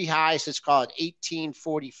like three highs. Let's call it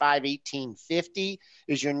 1845, 1850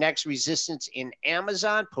 is your next resistance in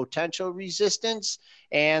Amazon, potential resistance.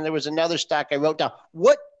 And there was another stock I wrote down.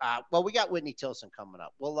 Well, we got Whitney Tilson coming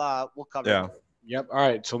up. We'll cover Yeah. it. Yep. All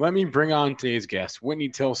right. So let me bring on today's guest, Whitney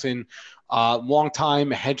Tilson, longtime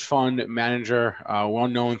hedge fund manager, well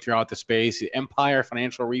known throughout the space. Empire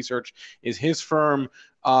Financial Research is his firm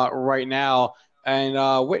right now.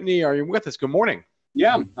 And Whitney, are you with us? Good morning.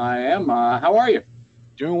 Yeah, I am. How are you?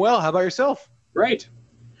 Doing well. How about yourself? Great.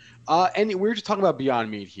 And we're just talking about Beyond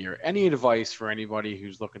Meat here. Any advice for anybody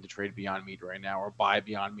who's looking to trade Beyond Meat right now, or buy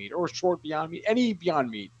Beyond Meat, or short Beyond Meat? Any Beyond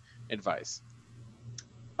Meat advice?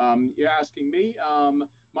 You're asking me.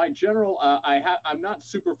 My general, I'm not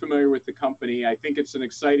super familiar with the company. I think it's an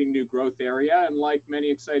exciting new growth area, and like many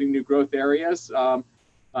exciting new growth areas, there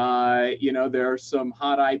are some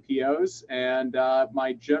hot IPOs. And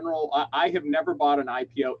my general, I have never bought an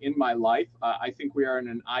IPO in my life. I think we are in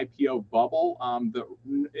an IPO bubble.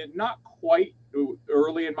 Not quite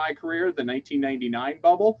early in my career, the 1999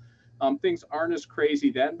 bubble. Things aren't as crazy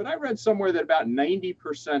then, but I read somewhere that about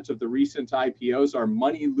 90% of the recent IPOs are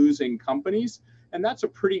money-losing companies, and that's a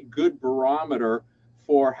pretty good barometer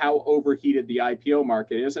for how overheated the IPO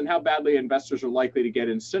market is and how badly investors are likely to get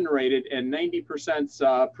incinerated, and 90%'s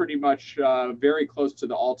pretty much very close to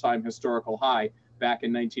the all-time historical high back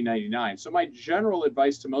in 1999. So my general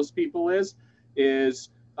advice to most people is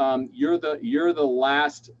you're the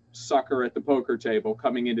last sucker at the poker table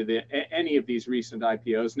coming into any of these recent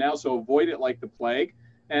IPOs now, so avoid it like the plague,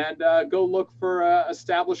 and go look for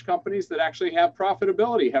established companies that actually have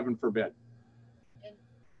profitability, heaven forbid.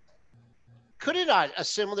 Couldn't a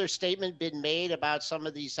similar statement been made about some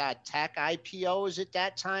of these tech IPOs at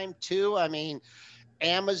that time too? I mean,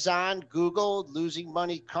 Amazon, Google, losing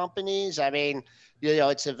money companies. I mean,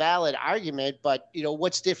 it's a valid argument, but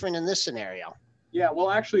what's different in this scenario? Yeah,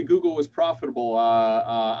 well, actually, Google was profitable,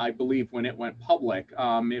 I believe, when it went public.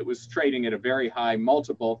 It was trading at a very high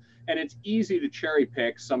multiple, and it's easy to cherry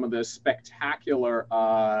pick some of the spectacular,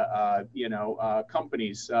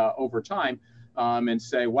 companies over time and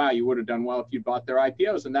say, wow, you would have done well if you bought their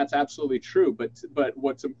IPOs, and that's absolutely true. But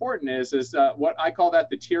what's important is what I call that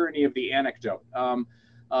the tyranny of the anecdote.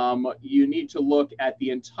 You need to look at the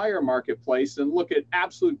entire marketplace and look at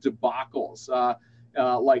absolute debacles.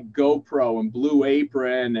 Like GoPro and Blue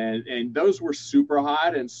Apron, and those were super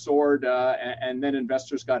hot and soared, and then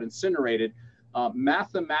investors got incinerated.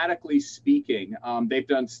 Mathematically speaking, they've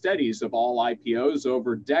done studies of all IPOs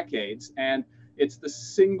over decades, and it's the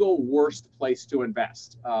single worst place to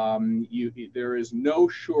invest. There is no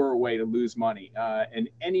surer way to lose money in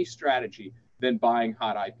any strategy than buying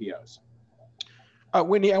hot IPOs.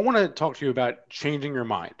 Whitney, I want to talk to you about changing your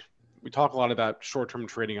mind. We talk a lot about short-term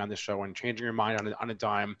trading on this show and changing your mind on a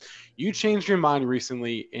dime. You changed your mind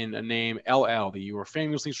recently in a name, LL, that you were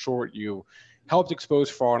famously short. You helped expose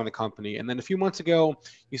fraud in the company. And then a few months ago,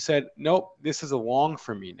 you said, nope, this is a long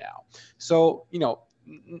for me now. So,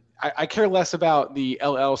 I care less about the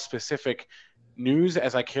LL specific news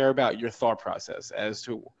as I care about your thought process as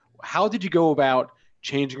to how did you go about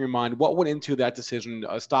changing your mind? What went into that decision?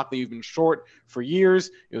 A stock that you've been short for years,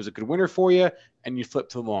 it was a good winner for you, and you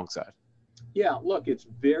flipped to the long side. Yeah, look, it's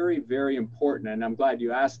very, very important, and I'm glad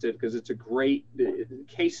you asked it because it's a great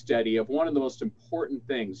case study of one of the most important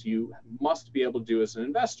things you must be able to do as an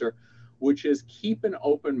investor, which is keep an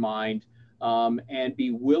open mind and be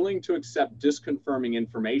willing to accept disconfirming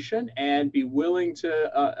information and be willing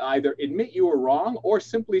to either admit you were wrong or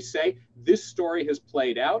simply say, this story has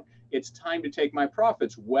played out. It's time to take my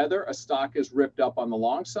profits, whether a stock is ripped up on the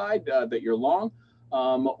long side that you're long,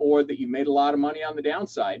 or that you made a lot of money on the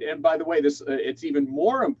downside. And by the way, it's even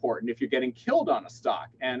more important if you're getting killed on a stock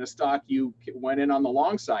and a stock you went in on the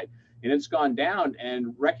long side and it's gone down,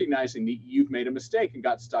 and recognizing that you've made a mistake and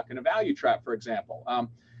got stuck in a value trap, for example.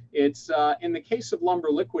 It's in the case of lumber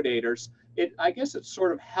liquidators, I guess it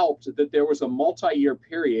sort of helped that there was a multi-year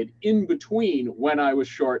period in between when I was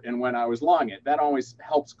short and when I was long it. That always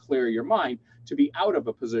helps clear your mind to be out of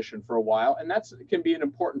a position for a while, and that can be an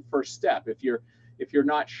important first step. If you're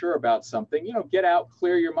not sure about something, get out,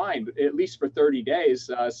 clear your mind, at least for 30 days,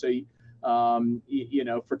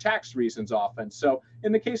 for tax reasons often. So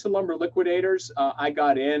in the case of lumber liquidators, I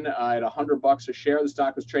got in at $100 a share. The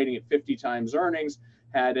stock was trading at 50 times earnings,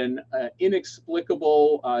 had an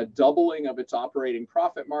inexplicable doubling of its operating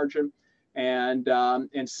profit margin, and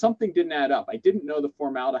something didn't add up. I didn't know the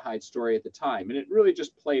formaldehyde story at the time, and it really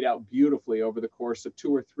just played out beautifully over the course of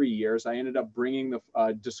 2 or 3 years. I ended up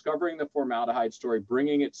discovering the formaldehyde story,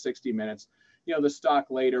 bringing it 60 minutes. The stock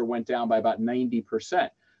later went down by about 90%.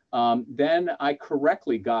 Then I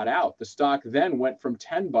correctly got out. The stock then went from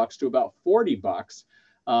 $10 to about $40.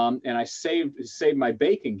 And I saved my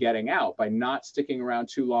bacon getting out by not sticking around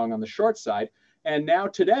too long on the short side. And now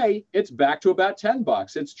today, it's back to about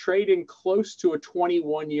 $10. It's trading close to a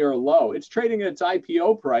 21-year low. It's trading at its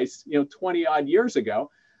IPO price, 20 odd years ago.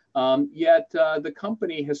 Yet the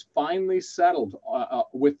company has finally settled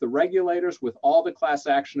with the regulators, with all the class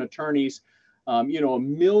action attorneys. $1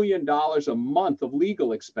 million a month of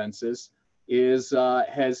legal expenses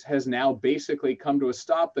has now basically come to a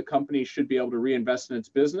stop. The company should be able to reinvest in its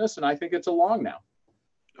business, and I think it's along now.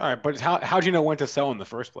 All right, but how do you know when to sell in the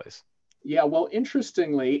first place? Yeah, well,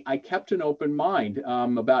 interestingly, I kept an open mind.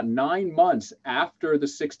 About 9 months after the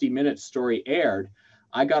 60 Minutes story aired,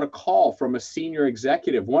 I got a call from a senior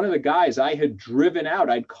executive, one of the guys I had driven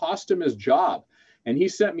out. I'd cost him his job. And he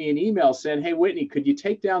sent me an email saying, hey, Whitney, could you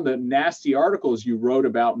take down the nasty articles you wrote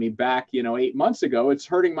about me back, 8 months ago? It's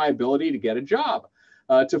hurting my ability to get a job,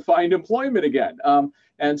 to find employment again.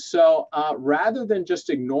 And so rather than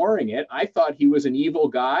just ignoring it, I thought he was an evil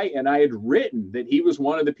guy. And I had written that he was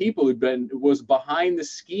one of the people was behind the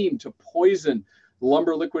scheme to poison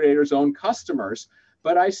Lumber Liquidator's own customers.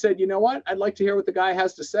 But I said, you know what? I'd like to hear what the guy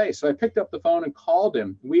has to say. So I picked up the phone and called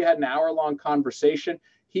him. We had an hour-long conversation.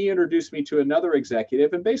 He introduced me to another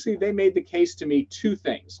executive, and basically they made the case to me 2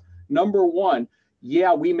 things. Number one,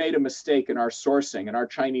 yeah, we made a mistake in our sourcing and our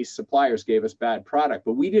Chinese suppliers gave us bad product,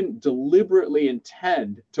 but we didn't deliberately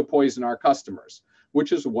intend to poison our customers,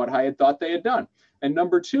 which is what I had thought they had done. And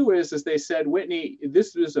number 2 is they said, Whitney,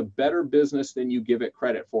 this is a better business than you give it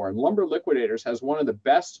credit for. And Lumber Liquidators has one of the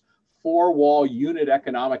best 4-wall unit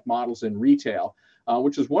economic models in retail.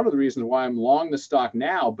 Which is one of the reasons why I'm long the stock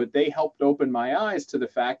now, but they helped open my eyes to the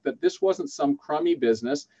fact that this wasn't some crummy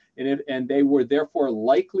business, and they were therefore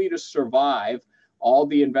likely to survive all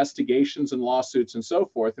the investigations and lawsuits and so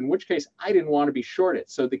forth, in which case I didn't want to be shorted.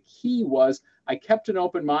 So the key was I kept an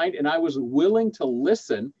open mind, and I was willing to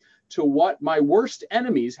listen to what my worst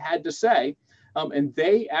enemies had to say. And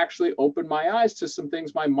they actually opened my eyes to some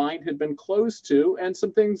things my mind had been closed to, and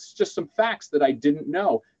some things, just some facts that I didn't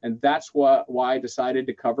know. And that's why I decided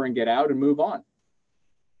to cover and get out and move on.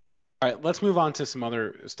 All right, let's move on to some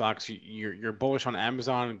other stocks. You're bullish on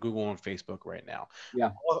Amazon, Google, and Facebook right now.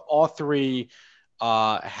 Yeah. All 3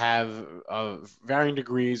 have varying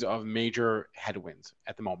degrees of major headwinds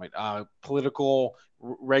at the moment. Political,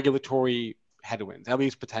 regulatory headwinds, at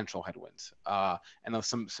least potential headwinds, and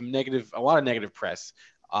a lot of negative press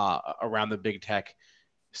around the big tech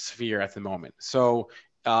sphere at the moment. So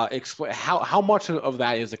explain how much of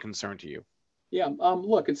that is a concern to you? Yeah,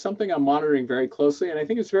 look, it's something I'm monitoring very closely, and I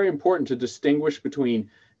think it's very important to distinguish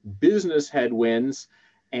between business headwinds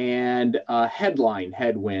and headline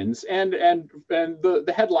headwinds, and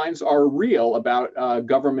the headlines are real about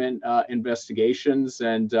government investigations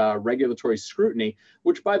and regulatory scrutiny,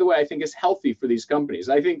 which, by the way, I think is healthy for these companies.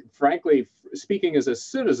 I think, frankly, speaking as a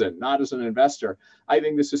citizen, not as an investor, I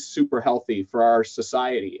think this is super healthy for our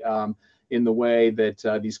society in the way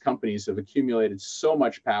that these companies have accumulated so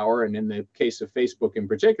much power, and in the case of Facebook in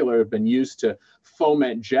particular, have been used to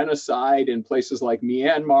foment genocide in places like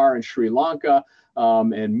Myanmar and Sri Lanka,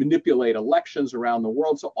 and manipulate elections around the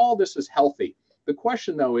world. So all this is healthy. The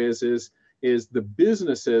question, though, is the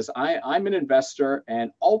businesses. I'm an investor,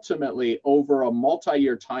 and ultimately over a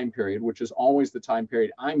multi-year time period, which is always the time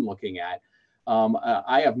period I'm looking at,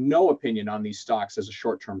 I have no opinion on these stocks as a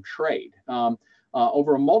short-term trade.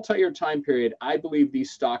 Over a multi-year time period, I believe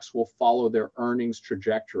these stocks will follow their earnings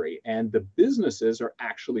trajectory, and the businesses are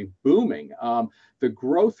actually booming. The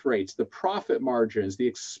growth rates, the profit margins, the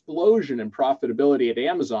explosion in profitability at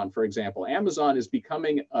Amazon, for example. Amazon is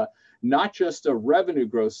becoming not just a revenue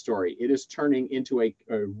growth story, it is turning into a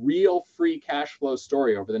real free cash flow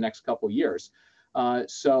story over the next couple of years.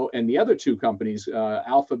 And the other 2 companies,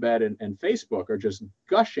 Alphabet and Facebook, are just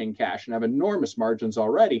gushing cash and have enormous margins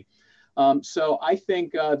already. So I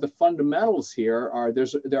think the fundamentals here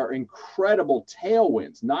there are incredible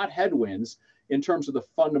tailwinds, not headwinds, in terms of the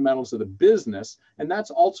fundamentals of the business. And that's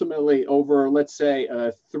ultimately over, let's say,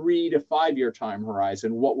 a 3 to 5 year time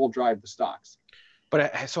horizon, what will drive the stocks.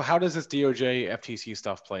 But so how does this DOJ FTC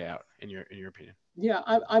stuff play out in your opinion? Yeah,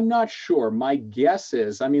 I'm not sure. My guess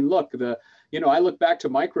is, I mean, look, I look back to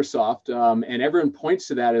Microsoft, and everyone points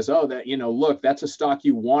to that as, look, that's a stock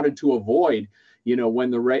you wanted to avoid, when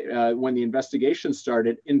the investigation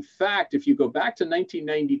started. In fact, if you go back to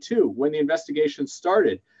 1992, when the investigation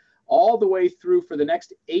started, all the way through for the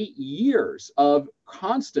next 8 years of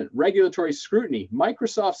constant regulatory scrutiny,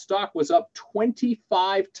 Microsoft stock was up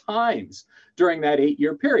 25 times during that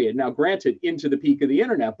 8-year period. Now, granted, into the peak of the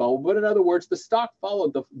internet bubble, but in other words, the stock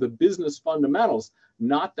followed the business fundamentals,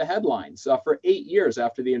 not the headlines, for 8 years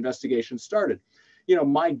after the investigation started.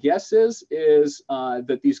 my guess is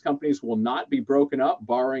that these companies will not be broken up,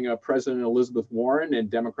 barring President Elizabeth Warren and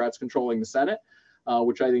Democrats controlling the Senate,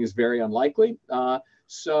 which I think is very unlikely.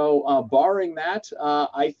 So barring that,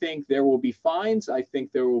 I think there will be fines. I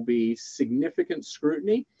think there will be significant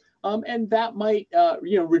scrutiny. And that might,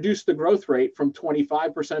 reduce the growth rate from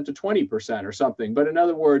 25% to 20% or something. But in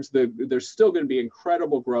other words, there's still going to be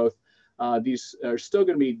incredible growth. These are still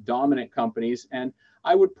going to be dominant companies. And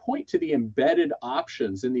I would point to the embedded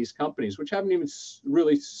options in these companies, which haven't even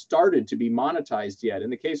really started to be monetized yet. In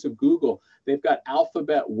the case of Google, they've got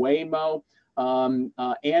Alphabet, Waymo,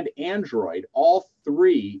 and Android, all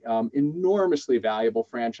three enormously valuable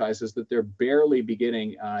franchises that they're barely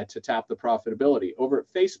beginning to tap the profitability. Over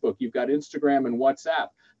at Facebook, you've got Instagram and WhatsApp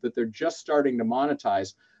that they're just starting to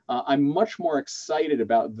monetize. I'm much more excited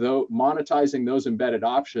about monetizing those embedded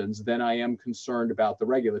options than I am concerned about the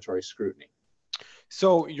regulatory scrutiny.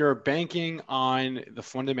 So you're banking on the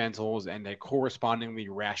fundamentals and a correspondingly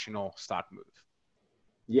rational stock move.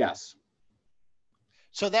 Yes.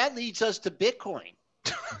 So that leads us to Bitcoin.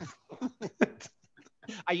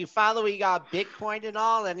 Are you following Bitcoin at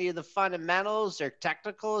all? Any of the fundamentals or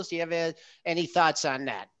technicals? Do you have any thoughts on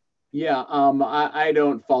that? Yeah, I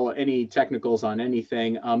don't follow any technicals on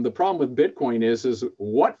anything. The problem with Bitcoin is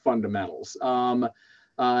what fundamentals? I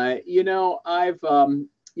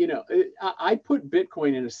put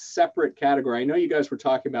Bitcoin in a separate category. I know you guys were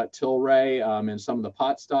talking about TLRY and some of the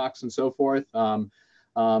pot stocks and so forth.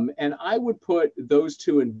 And I would put those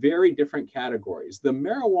two in very different categories. The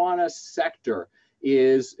marijuana sector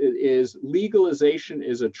is legalization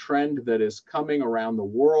is a trend that is coming around the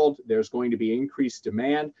world. There's going to be increased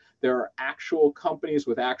demand. There are actual companies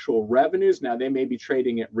with actual revenues. Now, they may be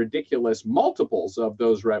trading at ridiculous multiples of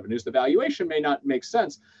those revenues. The valuation may not make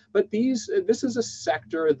sense, but this is a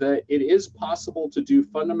sector that it is possible to do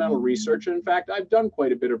fundamental research. And in fact, I've done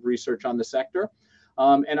quite a bit of research on the sector.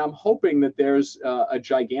 And I'm hoping that there's a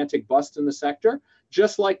gigantic bust in the sector,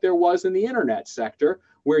 just like there was in the internet sector,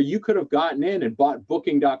 where you could have gotten in and bought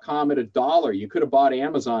Booking.com at $1. You could have bought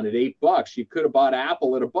Amazon at $8. You could have bought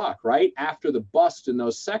Apple at $1, right? After the bust in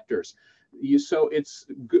those sectors. So it's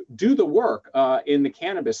do the work in the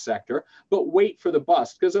cannabis sector, but wait for the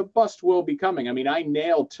bust, because a bust will be coming. I mean, I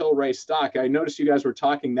nailed TLRY stock. I noticed you guys were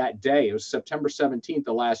talking that day. It was September 17th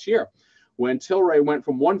of last year, when TLRY went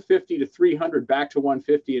from 150 to 300 back to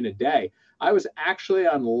 150 in a day. I was actually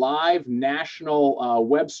on live national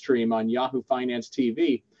web stream on Yahoo Finance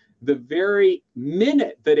TV the very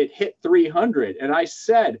minute that it hit 300. And I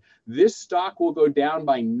said, this stock will go down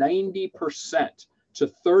by 90%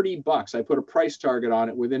 to $30. I put a price target on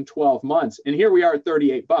it within 12 months. And here we are at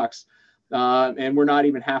 $38. And we're not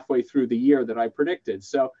even halfway through the year that I predicted.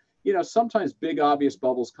 So, sometimes big obvious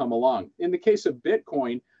bubbles come along. In the case of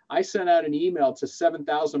Bitcoin, I sent out an email to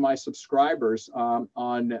 7,000 of my subscribers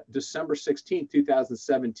on December 16,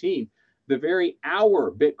 2017. The very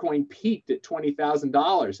hour Bitcoin peaked at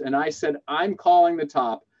 $20,000. And I said, I'm calling the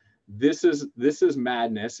top. This is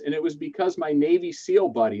madness. And it was because my Navy SEAL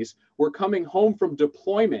buddies were coming home from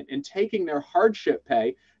deployment and taking their hardship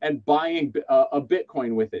pay and buying a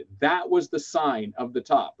Bitcoin with it. That was the sign of the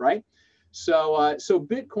top, right? So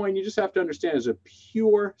Bitcoin, you just have to understand, is a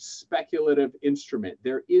pure speculative instrument.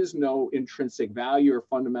 There is no intrinsic value or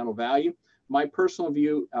fundamental value. My personal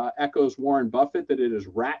view echoes Warren Buffett that it is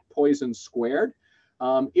rat poison squared.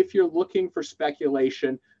 If you're looking for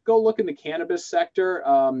speculation, go look in the cannabis sector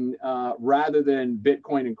rather than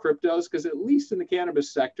Bitcoin and cryptos, because at least in the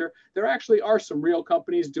cannabis sector, there actually are some real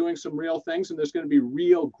companies doing some real things, and there's going to be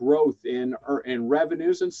real growth in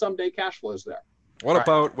revenues and someday cash flows there. What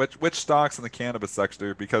about which stocks in the cannabis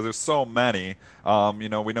sector? Because there's so many. We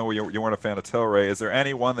know you weren't a fan of TLRY. Is there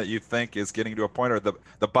any one that you think is getting to a point, or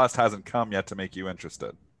the bust hasn't come yet to make you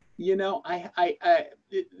interested? The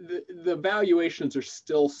valuations are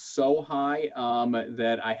still so high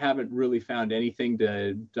that I haven't really found anything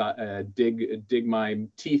to dig my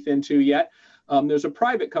teeth into yet. There's a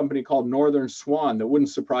private company called Northern Swan that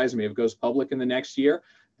wouldn't surprise me if it goes public in the next year.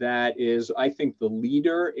 That is, I think, the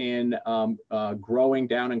leader in growing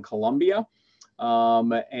down in Colombia.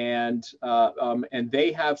 And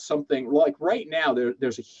they have something like right now,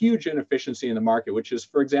 there's a huge inefficiency in the market, which is,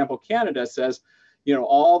 for example, Canada says,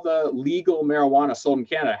 all the legal marijuana sold in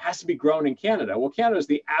Canada has to be grown in Canada. Well, Canada is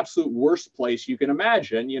the absolute worst place you can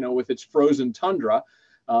imagine, with its frozen tundra.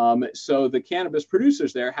 So the cannabis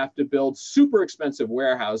producers there have to build super expensive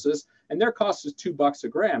warehouses, and their cost is $2 a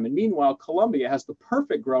gram. And meanwhile, Colombia has the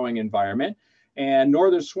perfect growing environment, and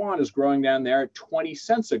Northern Swan is growing down there at 20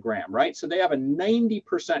 cents a gram, right? So they have a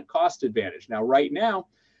 90% cost advantage. Now, right now,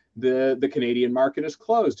 the Canadian market is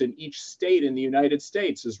closed, and each state in the United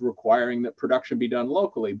States is requiring that production be done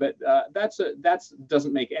locally. But that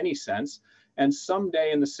doesn't make any sense. And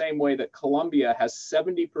someday, in the same way that Colombia has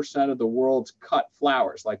 70% of the world's cut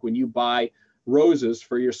flowers, like when you buy roses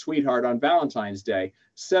for your sweetheart on Valentine's Day,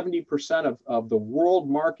 70% of the world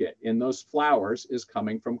market in those flowers is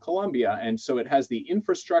coming from Colombia. And so it has the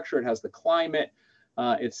infrastructure, it has the climate,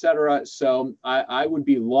 et cetera. So I would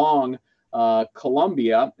be long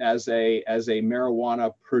Colombia as a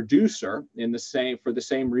marijuana producer for the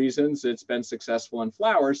same reasons it's been successful in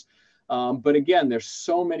flowers. But again, there's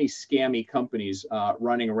so many scammy companies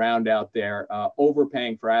running around out there,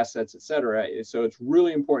 overpaying for assets, et cetera. So it's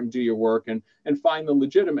really important to do your work and find the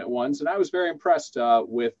legitimate ones. And I was very impressed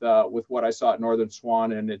with what I saw at Northern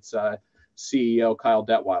Swan and its CEO, Kyle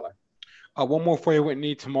Detweiler. One more for you,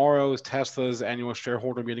 Whitney. Tomorrow is Tesla's annual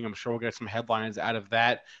shareholder meeting. I'm sure we'll get some headlines out of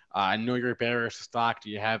that. I know you're bearish to stock. Do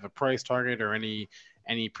you have a price target or any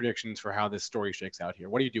predictions for how this story shakes out here?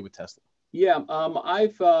 What do you do with Tesla? Yeah,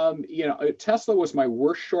 Tesla was my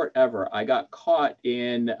worst short ever. I got caught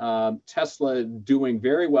in Tesla doing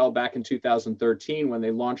very well back in 2013 when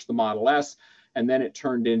they launched the Model S, and then it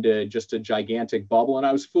turned into just a gigantic bubble. And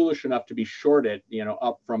I was foolish enough to be short it,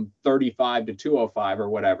 up from 35 to 205 or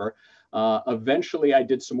whatever. Eventually, I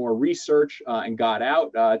did some more research and got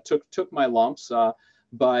out, took my lumps.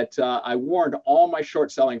 But I warned all my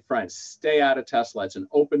short-selling friends, stay out of Tesla. It's an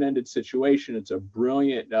open-ended situation. It's a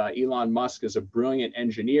brilliant, Elon Musk is a brilliant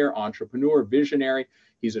engineer, entrepreneur, visionary.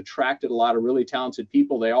 He's attracted a lot of really talented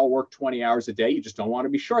people. They all work 20 hours a day. You just don't want to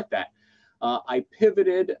be short that. I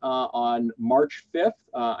pivoted on March 5th.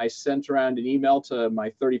 I sent around an email to my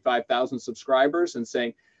 35,000 subscribers and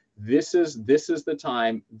saying, this is the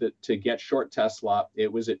time to get short Tesla.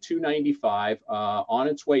 It was at 295 on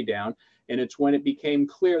its way down. And it's when it became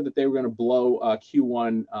clear that they were going to blow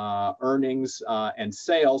Q1 earnings and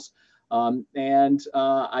sales. So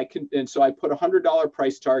I put $100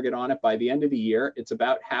 price target on it by the end of the year. It's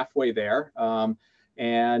about halfway there.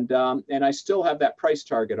 And I still have that price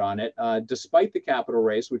target on it, despite the capital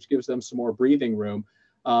raise, which gives them some more breathing room.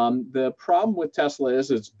 The problem with Tesla is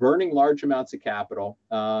it's burning large amounts of capital,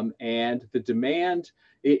 and the demand,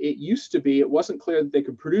 it used to be, it wasn't clear that they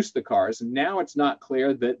could produce the cars. And now it's not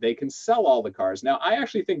clear that they can sell all the cars. Now, I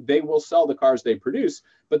actually think they will sell the cars they produce,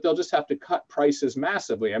 but they'll just have to cut prices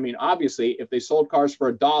massively. I mean, obviously, if they sold cars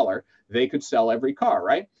for $1, they could sell every car,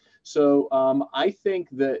 right? So I think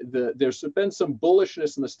that there's been some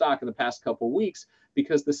bullishness in the stock in the past couple of weeks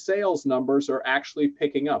because the sales numbers are actually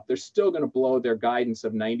picking up. They're still going to blow their guidance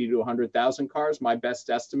of 90 to 100,000 cars. My best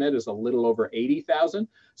estimate is a little over 80,000.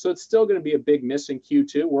 So it's still going to be a big miss in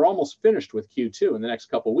Q2. We're almost finished with Q2 in the next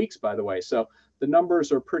couple of weeks, by the way. So the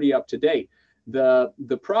numbers are pretty up to date.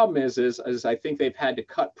 The problem is I think they've had to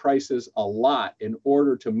cut prices a lot in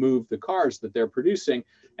order to move the cars that they're producing.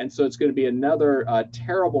 And so it's going to be another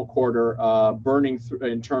terrible quarter burning through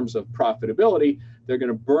in terms of profitability. They're going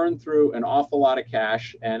to burn through an awful lot of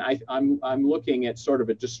cash. And I'm looking at sort of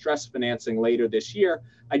a distressed financing later this year.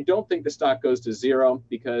 I don't think the stock goes to zero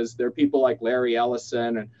because there are people like Larry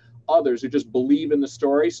Ellison and others who just believe in the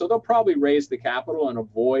story. So they'll probably raise the capital and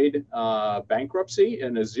avoid bankruptcy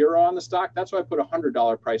and a zero on the stock. That's why I put a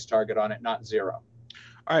 $100 price target on it, not zero.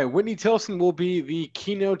 All right, Whitney Tilson will be the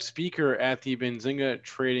keynote speaker at the Benzinga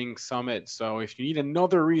Trading Summit. So if you need yet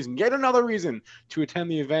another reason to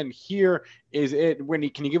attend the event, here is it. Whitney,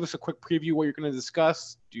 can you give us a quick preview what you're going to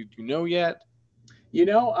discuss? Do you know yet?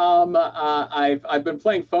 I've been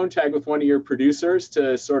playing phone tag with one of your producers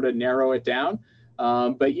to sort of narrow it down.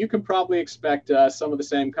 But you can probably expect some of the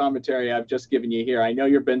same commentary I've just given you here. I know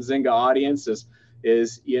your Benzinga audience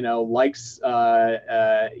likes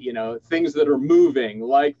things that are moving,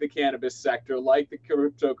 like the cannabis sector, like the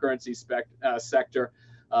cryptocurrency sector,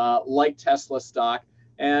 like Tesla stock,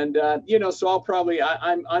 and so I'll probably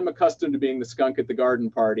I'm accustomed to being the skunk at the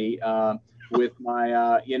garden party with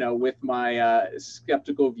my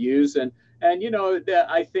skeptical views and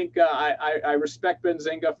I think I respect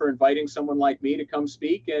Benzinga for inviting someone like me to come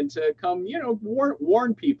speak and to come,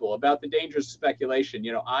 warn people about the dangers of speculation.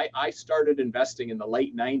 I started investing in the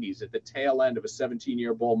late 90s at the tail end of a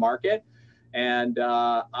 17-year bull market. And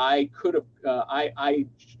I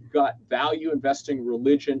got value investing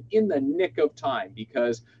religion in the nick of time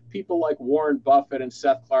because people like Warren Buffett and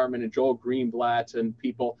Seth Klarman and Joel Greenblatt and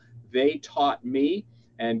people, they taught me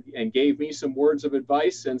and gave me some words of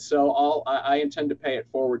advice. And so I intend to pay it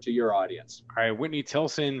forward to your audience. All right, Whitney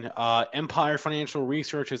Tilson, Empire Financial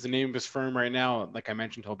Research is the name of his firm right now. Like I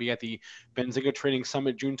mentioned, he'll be at the Benzinga Trading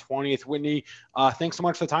Summit June 20th. Whitney, thanks so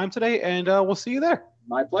much for the time today, and we'll see you there.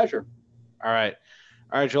 My pleasure. All right.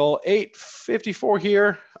 All right, Joel, 8:54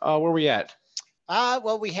 here. Where we at?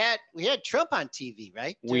 Well, we had Trump on TV,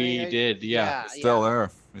 right? We did, yeah. He's still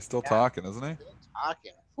there. He's still talking, isn't he? Still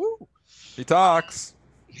talking. Woo. He talks.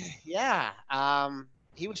 Yeah.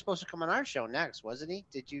 He was supposed to come on our show next, wasn't he?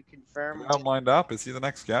 Did you confirm? I'm lined up. Is he the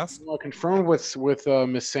next guest? Well, confirmed with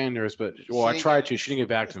Miss Sanders, but I tried to. She didn't get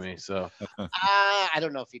back to me. So I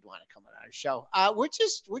don't know if he'd want to come on our show. We're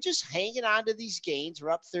just hanging on to these gains.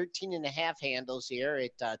 We're up 13.5 handles here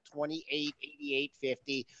at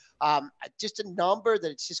 28.8850. Just a number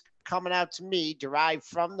that's just coming out to me, derived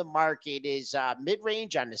from the market, is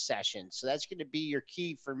mid-range on the session. So that's going to be your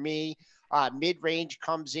key for me. Mid-range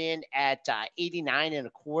comes in at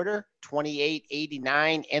 89.25,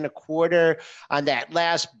 28.89.25. On that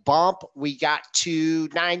last bump, we got to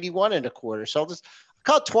 91.25. So let's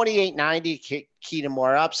call it 28.90, key to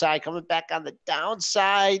more upside. Coming back on the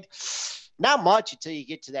downside, not much until you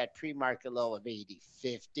get to that pre-market low of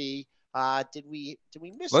 80.50. Did we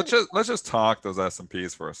miss? Let's just talk those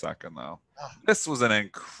S&Ps for a second, though. This was an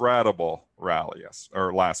incredible rally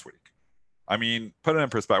last week. I mean, put it in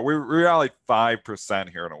perspective. We rallied 5%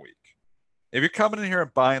 here in a week. If you're coming in here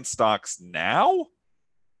and buying stocks now,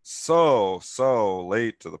 so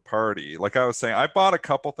late to the party. Like I was saying, I bought a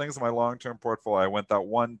couple things in my long-term portfolio. I went that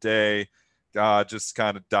one day, just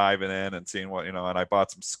kind of diving in and seeing what, and I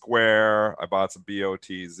bought some Square, I bought some BOT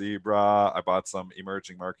Zebra, I bought some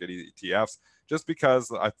emerging market ETFs just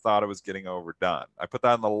because I thought it was getting overdone. I put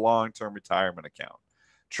that in the long-term retirement account.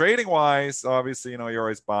 Trading wise, obviously, you're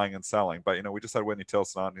always buying and selling, but we just had Whitney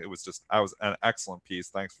Tilson on. It was an excellent piece.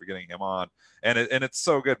 Thanks for getting him on. And it's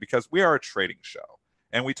so good because we are a trading show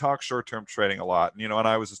and we talk short-term trading a lot. And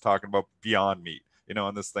I was just talking about Beyond Meat,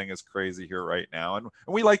 and this thing is crazy here right now. And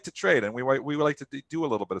we like to trade and we like to do a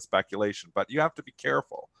little bit of speculation, but you have to be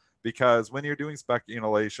careful because when you're doing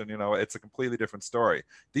speculation, it's a completely different story.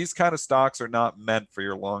 These kind of stocks are not meant for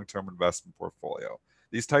your long-term investment portfolio.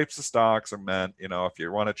 These types of stocks are meant, if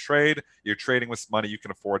you want to trade, you're trading with money you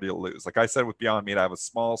can afford to lose. Like I said with Beyond Meat, I have a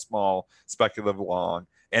small speculative long,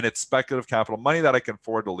 and it's speculative capital, money that I can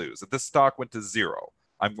afford to lose. If this stock went to zero,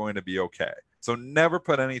 I'm going to be okay. So never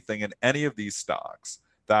put anything in any of these stocks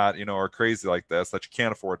that, are crazy like this that you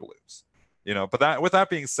can't afford to lose. But with that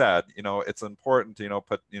being said, it's important to,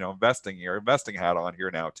 put, investing hat on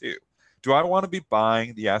here now too. Do I want to be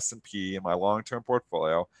buying the S&P in my long-term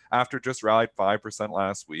portfolio after just rallied 5%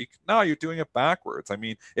 last week? No, you're doing it backwards. I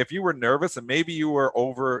mean, if you were nervous and maybe you were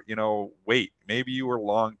over, weight, maybe you were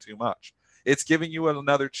long too much, it's giving you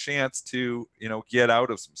another chance to, get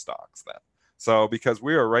out of some stocks then. So because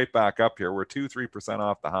we are right back up here, we're 2-3%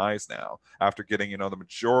 off the highs now after getting, the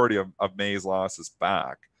majority of May's losses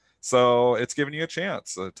back. So it's giving you a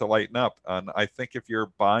chance to lighten up. And I think if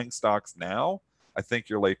you're buying stocks now, I think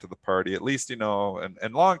you're late to the party, at least, and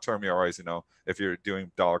long term, you're always, if you're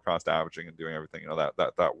doing dollar cost averaging and doing everything,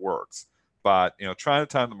 that works. But, trying to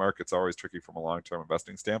time the market's always tricky from a long-term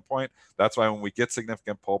investing standpoint. That's why when we get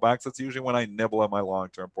significant pullbacks, that's usually when I nibble at my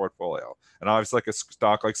long-term portfolio. And obviously, like a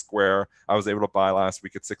stock like Square, I was able to buy last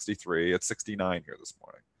week at 63, at 69 here this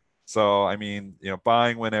morning. So, I mean,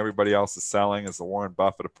 buying when everybody else is selling is the Warren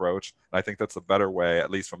Buffett approach. And I think that's a better way,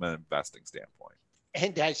 at least from an investing standpoint.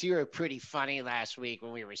 And Des, you were pretty funny last week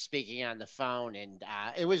when we were speaking on the phone, and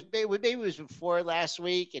maybe it was before last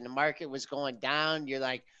week, and the market was going down. You're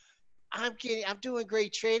like, I'm doing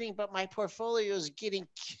great trading, but my portfolio is getting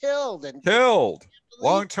killed.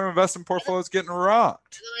 Long-term investment portfolio is getting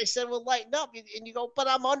rocked. And I said, well, lighten up, and you go, but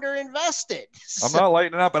I'm underinvested. I'm not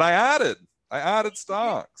lightening up, but I added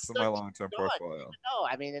stocks in my long-term portfolio. No,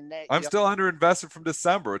 I mean, I'm still underinvested from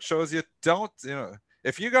December. It shows you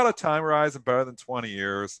if you got a time horizon better than 20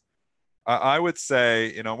 years, I would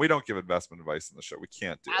say, we don't give investment advice in the show. We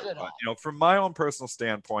can't do it. But, from my own personal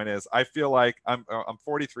standpoint is I feel like I'm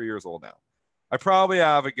 43 years old now. I probably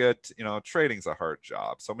have a good, trading's a hard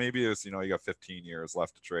job. So maybe it's, you got 15 years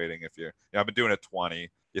left of trading. If I've been doing it 20,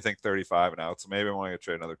 you think 35 and out. So maybe I'm only going to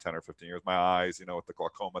trade another 10 or 15 years. My eyes, with the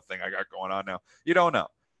glaucoma thing I got going on now, you don't know.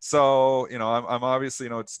 So, I'm obviously,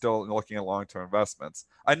 still looking at long-term investments.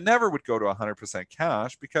 I never would go to 100%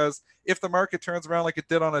 cash because if the market turns around like it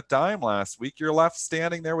did on a dime last week, you're left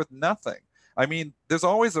standing there with nothing. I mean, there's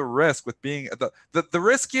always a risk with being the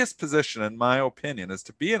riskiest position, in my opinion, is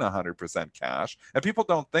to be in 100% cash. And people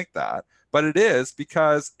don't think that, but it is,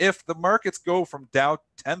 because if the markets go from Dow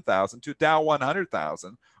 10,000 to Dow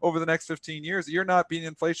 100,000 over the next 15 years, you're not beating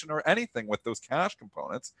inflation or anything with those cash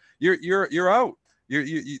components. You're out.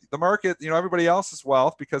 The market, everybody else's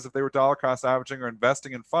wealth, because if they were dollar cost averaging or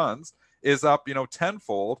investing in funds, is up,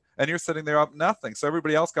 tenfold, and you're sitting there up nothing. So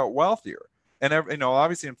everybody else got wealthier. And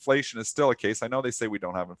obviously inflation is still a case. I know they say we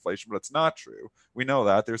don't have inflation, but it's not true. We know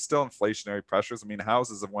that there's still inflationary pressures. I mean,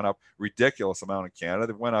 houses have went up ridiculous amount in Canada.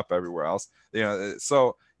 They've went up everywhere else.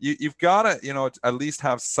 So you've got to, at least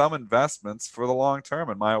have some investments for the long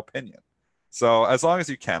term, in my opinion. So as long as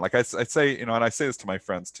you can, like I say, and I say this to my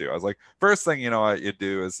friends too. I was like, first thing, you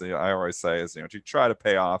do is, I always say is, you try to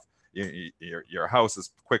pay off your house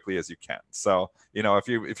as quickly as you can. So, if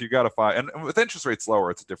you got a 5, and with interest rates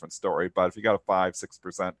lower, it's a different story. But if you got a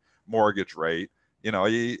 5-6% mortgage rate,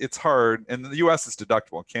 it's hard. And the US is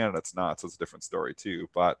deductible. In Canada, it's not. So it's a different story too.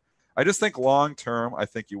 But I just think long term, I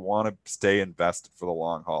think you want to stay invested for the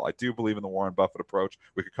long haul. I do believe in the Warren Buffett approach.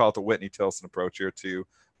 We could call it the Whitney Tilson approach here too.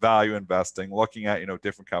 Value investing, looking at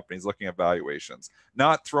different companies, looking at valuations,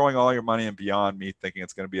 not throwing all your money in Beyond Meat thinking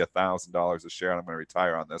it's going to be $1,000 a share and I'm going to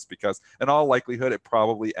retire on this, because in all likelihood it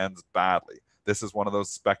probably ends badly. This is one of those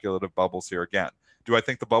speculative bubbles here again. Do I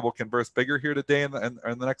think the bubble can burst bigger here today in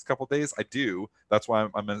the next couple of days? I do. That's why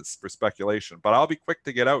I'm in this for speculation. But I'll be quick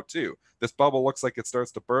to get out too. This bubble looks like it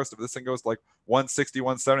starts to burst. If this thing goes like 160,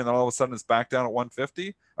 170, and then all of a sudden it's back down at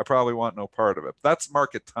 150, I probably want no part of it. That's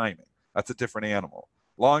market timing. That's a different animal.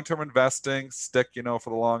 Long-term investing, stick, for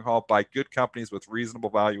the long haul, buy good companies with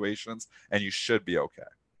reasonable valuations, and you should be okay.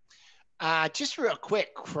 Just real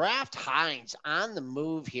quick, Kraft Heinz on the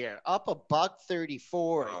move here, up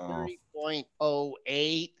 $1.34,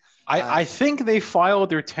 30.08. I think they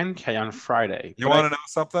filed their 10K on Friday. You want to know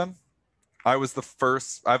something? I have the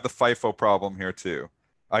FIFO problem here too.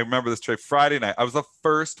 I remember this trade Friday night. I was the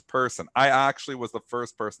first person. I actually was the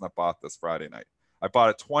first person that bought this Friday night. I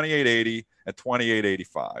bought it 28.80 and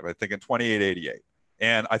 28.85. I think in 28.88.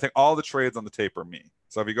 And I think all the trades on the tape are me.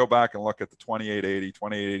 So if you go back and look at the 28.80,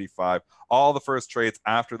 28.85, all the first trades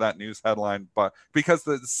after that news headline, but because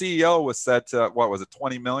the CEO was said to, what was it,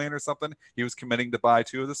 20 million or something, he was committing to buy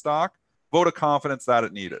 2 of the stock. Vote of confidence that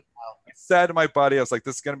it needed. I said to my buddy, I was like,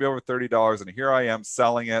 this is going to be over $30. And here I am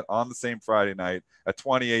selling it on the same Friday night at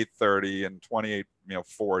 28.30 and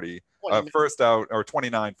 28.40. First out, or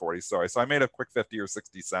 29.40, sorry. So I made a quick 50 or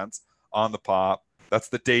 60 cents on the pop. That's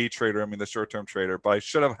the day trader, the short-term trader. But I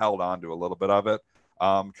should have held on to a little bit of it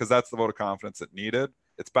because that's the vote of confidence it needed.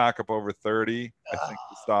 It's back up over 30. I think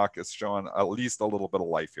the stock is showing at least a little bit of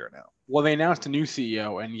life here now. Well, they announced a new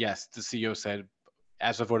CEO, and yes, the CEO said,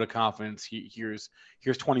 as a vote of confidence, here's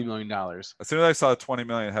 $20 million. As soon as I saw the 20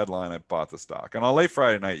 million headline, I bought the stock. And on late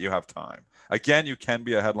Friday night, you have time. Again, you can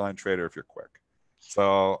be a headline trader if you're quick.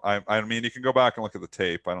 So, you can go back and look at the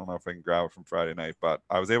tape. I don't know if I can grab it from Friday night, but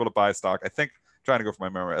I was able to buy stock. I think, trying to go from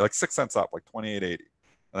my memory, like 6 cents up, like 28.80,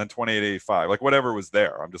 and then 28.85, like whatever was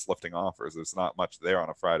there. I'm just lifting offers. There's not much there on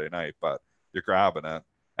a Friday night, but you're grabbing it.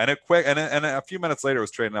 And and a few minutes later, it was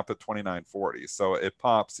trading up at 29.40. So it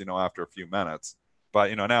pops, after a few minutes.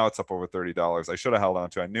 But, now it's up over $30. I should have held on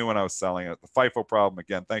to it. I knew when I was selling it. The FIFO problem,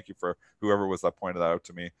 again, thank you for whoever was that pointed that out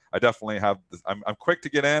to me. I definitely have this. I'm quick to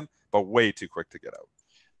get in, but way too quick to get out.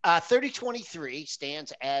 30.23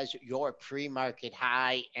 stands as your pre-market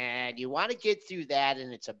high, and you want to get through that,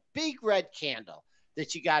 and it's a big red candle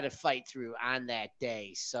that you got to fight through on that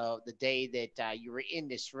day. So the day that you were in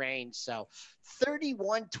this range. So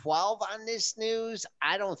 31.12 on this news,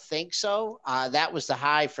 I don't think so. That was the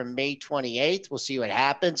high from May 28th. We'll see what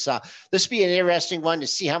happens. This will be an interesting one to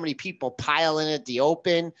see how many people pile in at the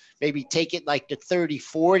open, maybe take it like to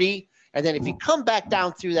 30.40. And then if you come back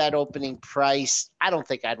down through that opening price, I don't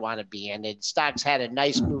think I'd want to be in it. Stocks had a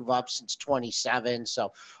nice move up since 27.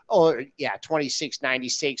 So,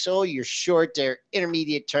 26.96. Oh, you're short. They're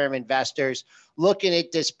intermediate term investors looking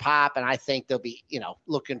at this pop, and I think they'll be,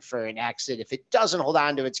 looking for an exit if it doesn't hold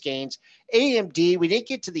on to its gains. AMD, we didn't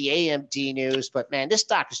get to the AMD news, but man, this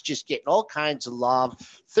stock is just getting all kinds of love.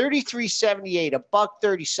 33.78,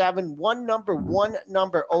 $1.37, one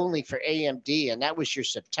number only for AMD, and that was your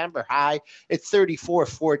September high at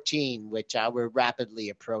 34.14, which we're rapidly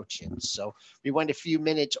approaching. So we went a few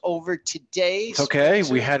minutes over today. It's okay.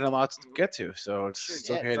 We had a lot to get to, so it's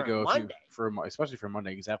Sure okay to go especially for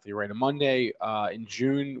Monday. Exactly right. A Monday in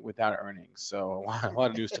June without earnings. So a lot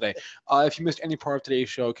of news today. If you missed any part of today's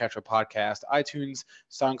show, catch our podcast, iTunes,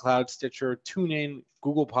 SoundCloud, Stitcher, TuneIn,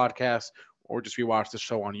 Google Podcasts, or just rewatch the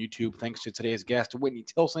show on YouTube. Thanks to today's guest, Whitney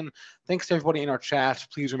Tilson. Thanks to everybody in our chat.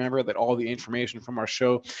 Please remember that all the information from our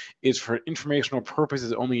show is for informational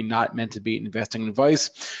purposes only, not meant to be investing advice.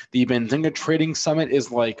 The Benzinga Trading Summit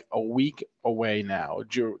is like a week away now,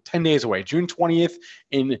 10 days away, June 20th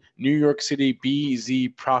in New York City,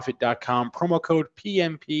 bzprofit.com, promo code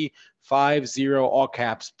PMP50, all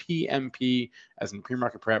caps, PMP, as in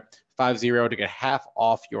pre-market prep, 50 to get half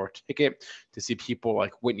off your ticket to see people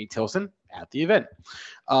like Whitney Tilson at the event.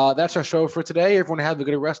 That's our show for today. Everyone have a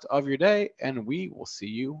good rest of your day, and we will see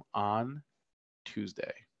you on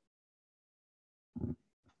Tuesday.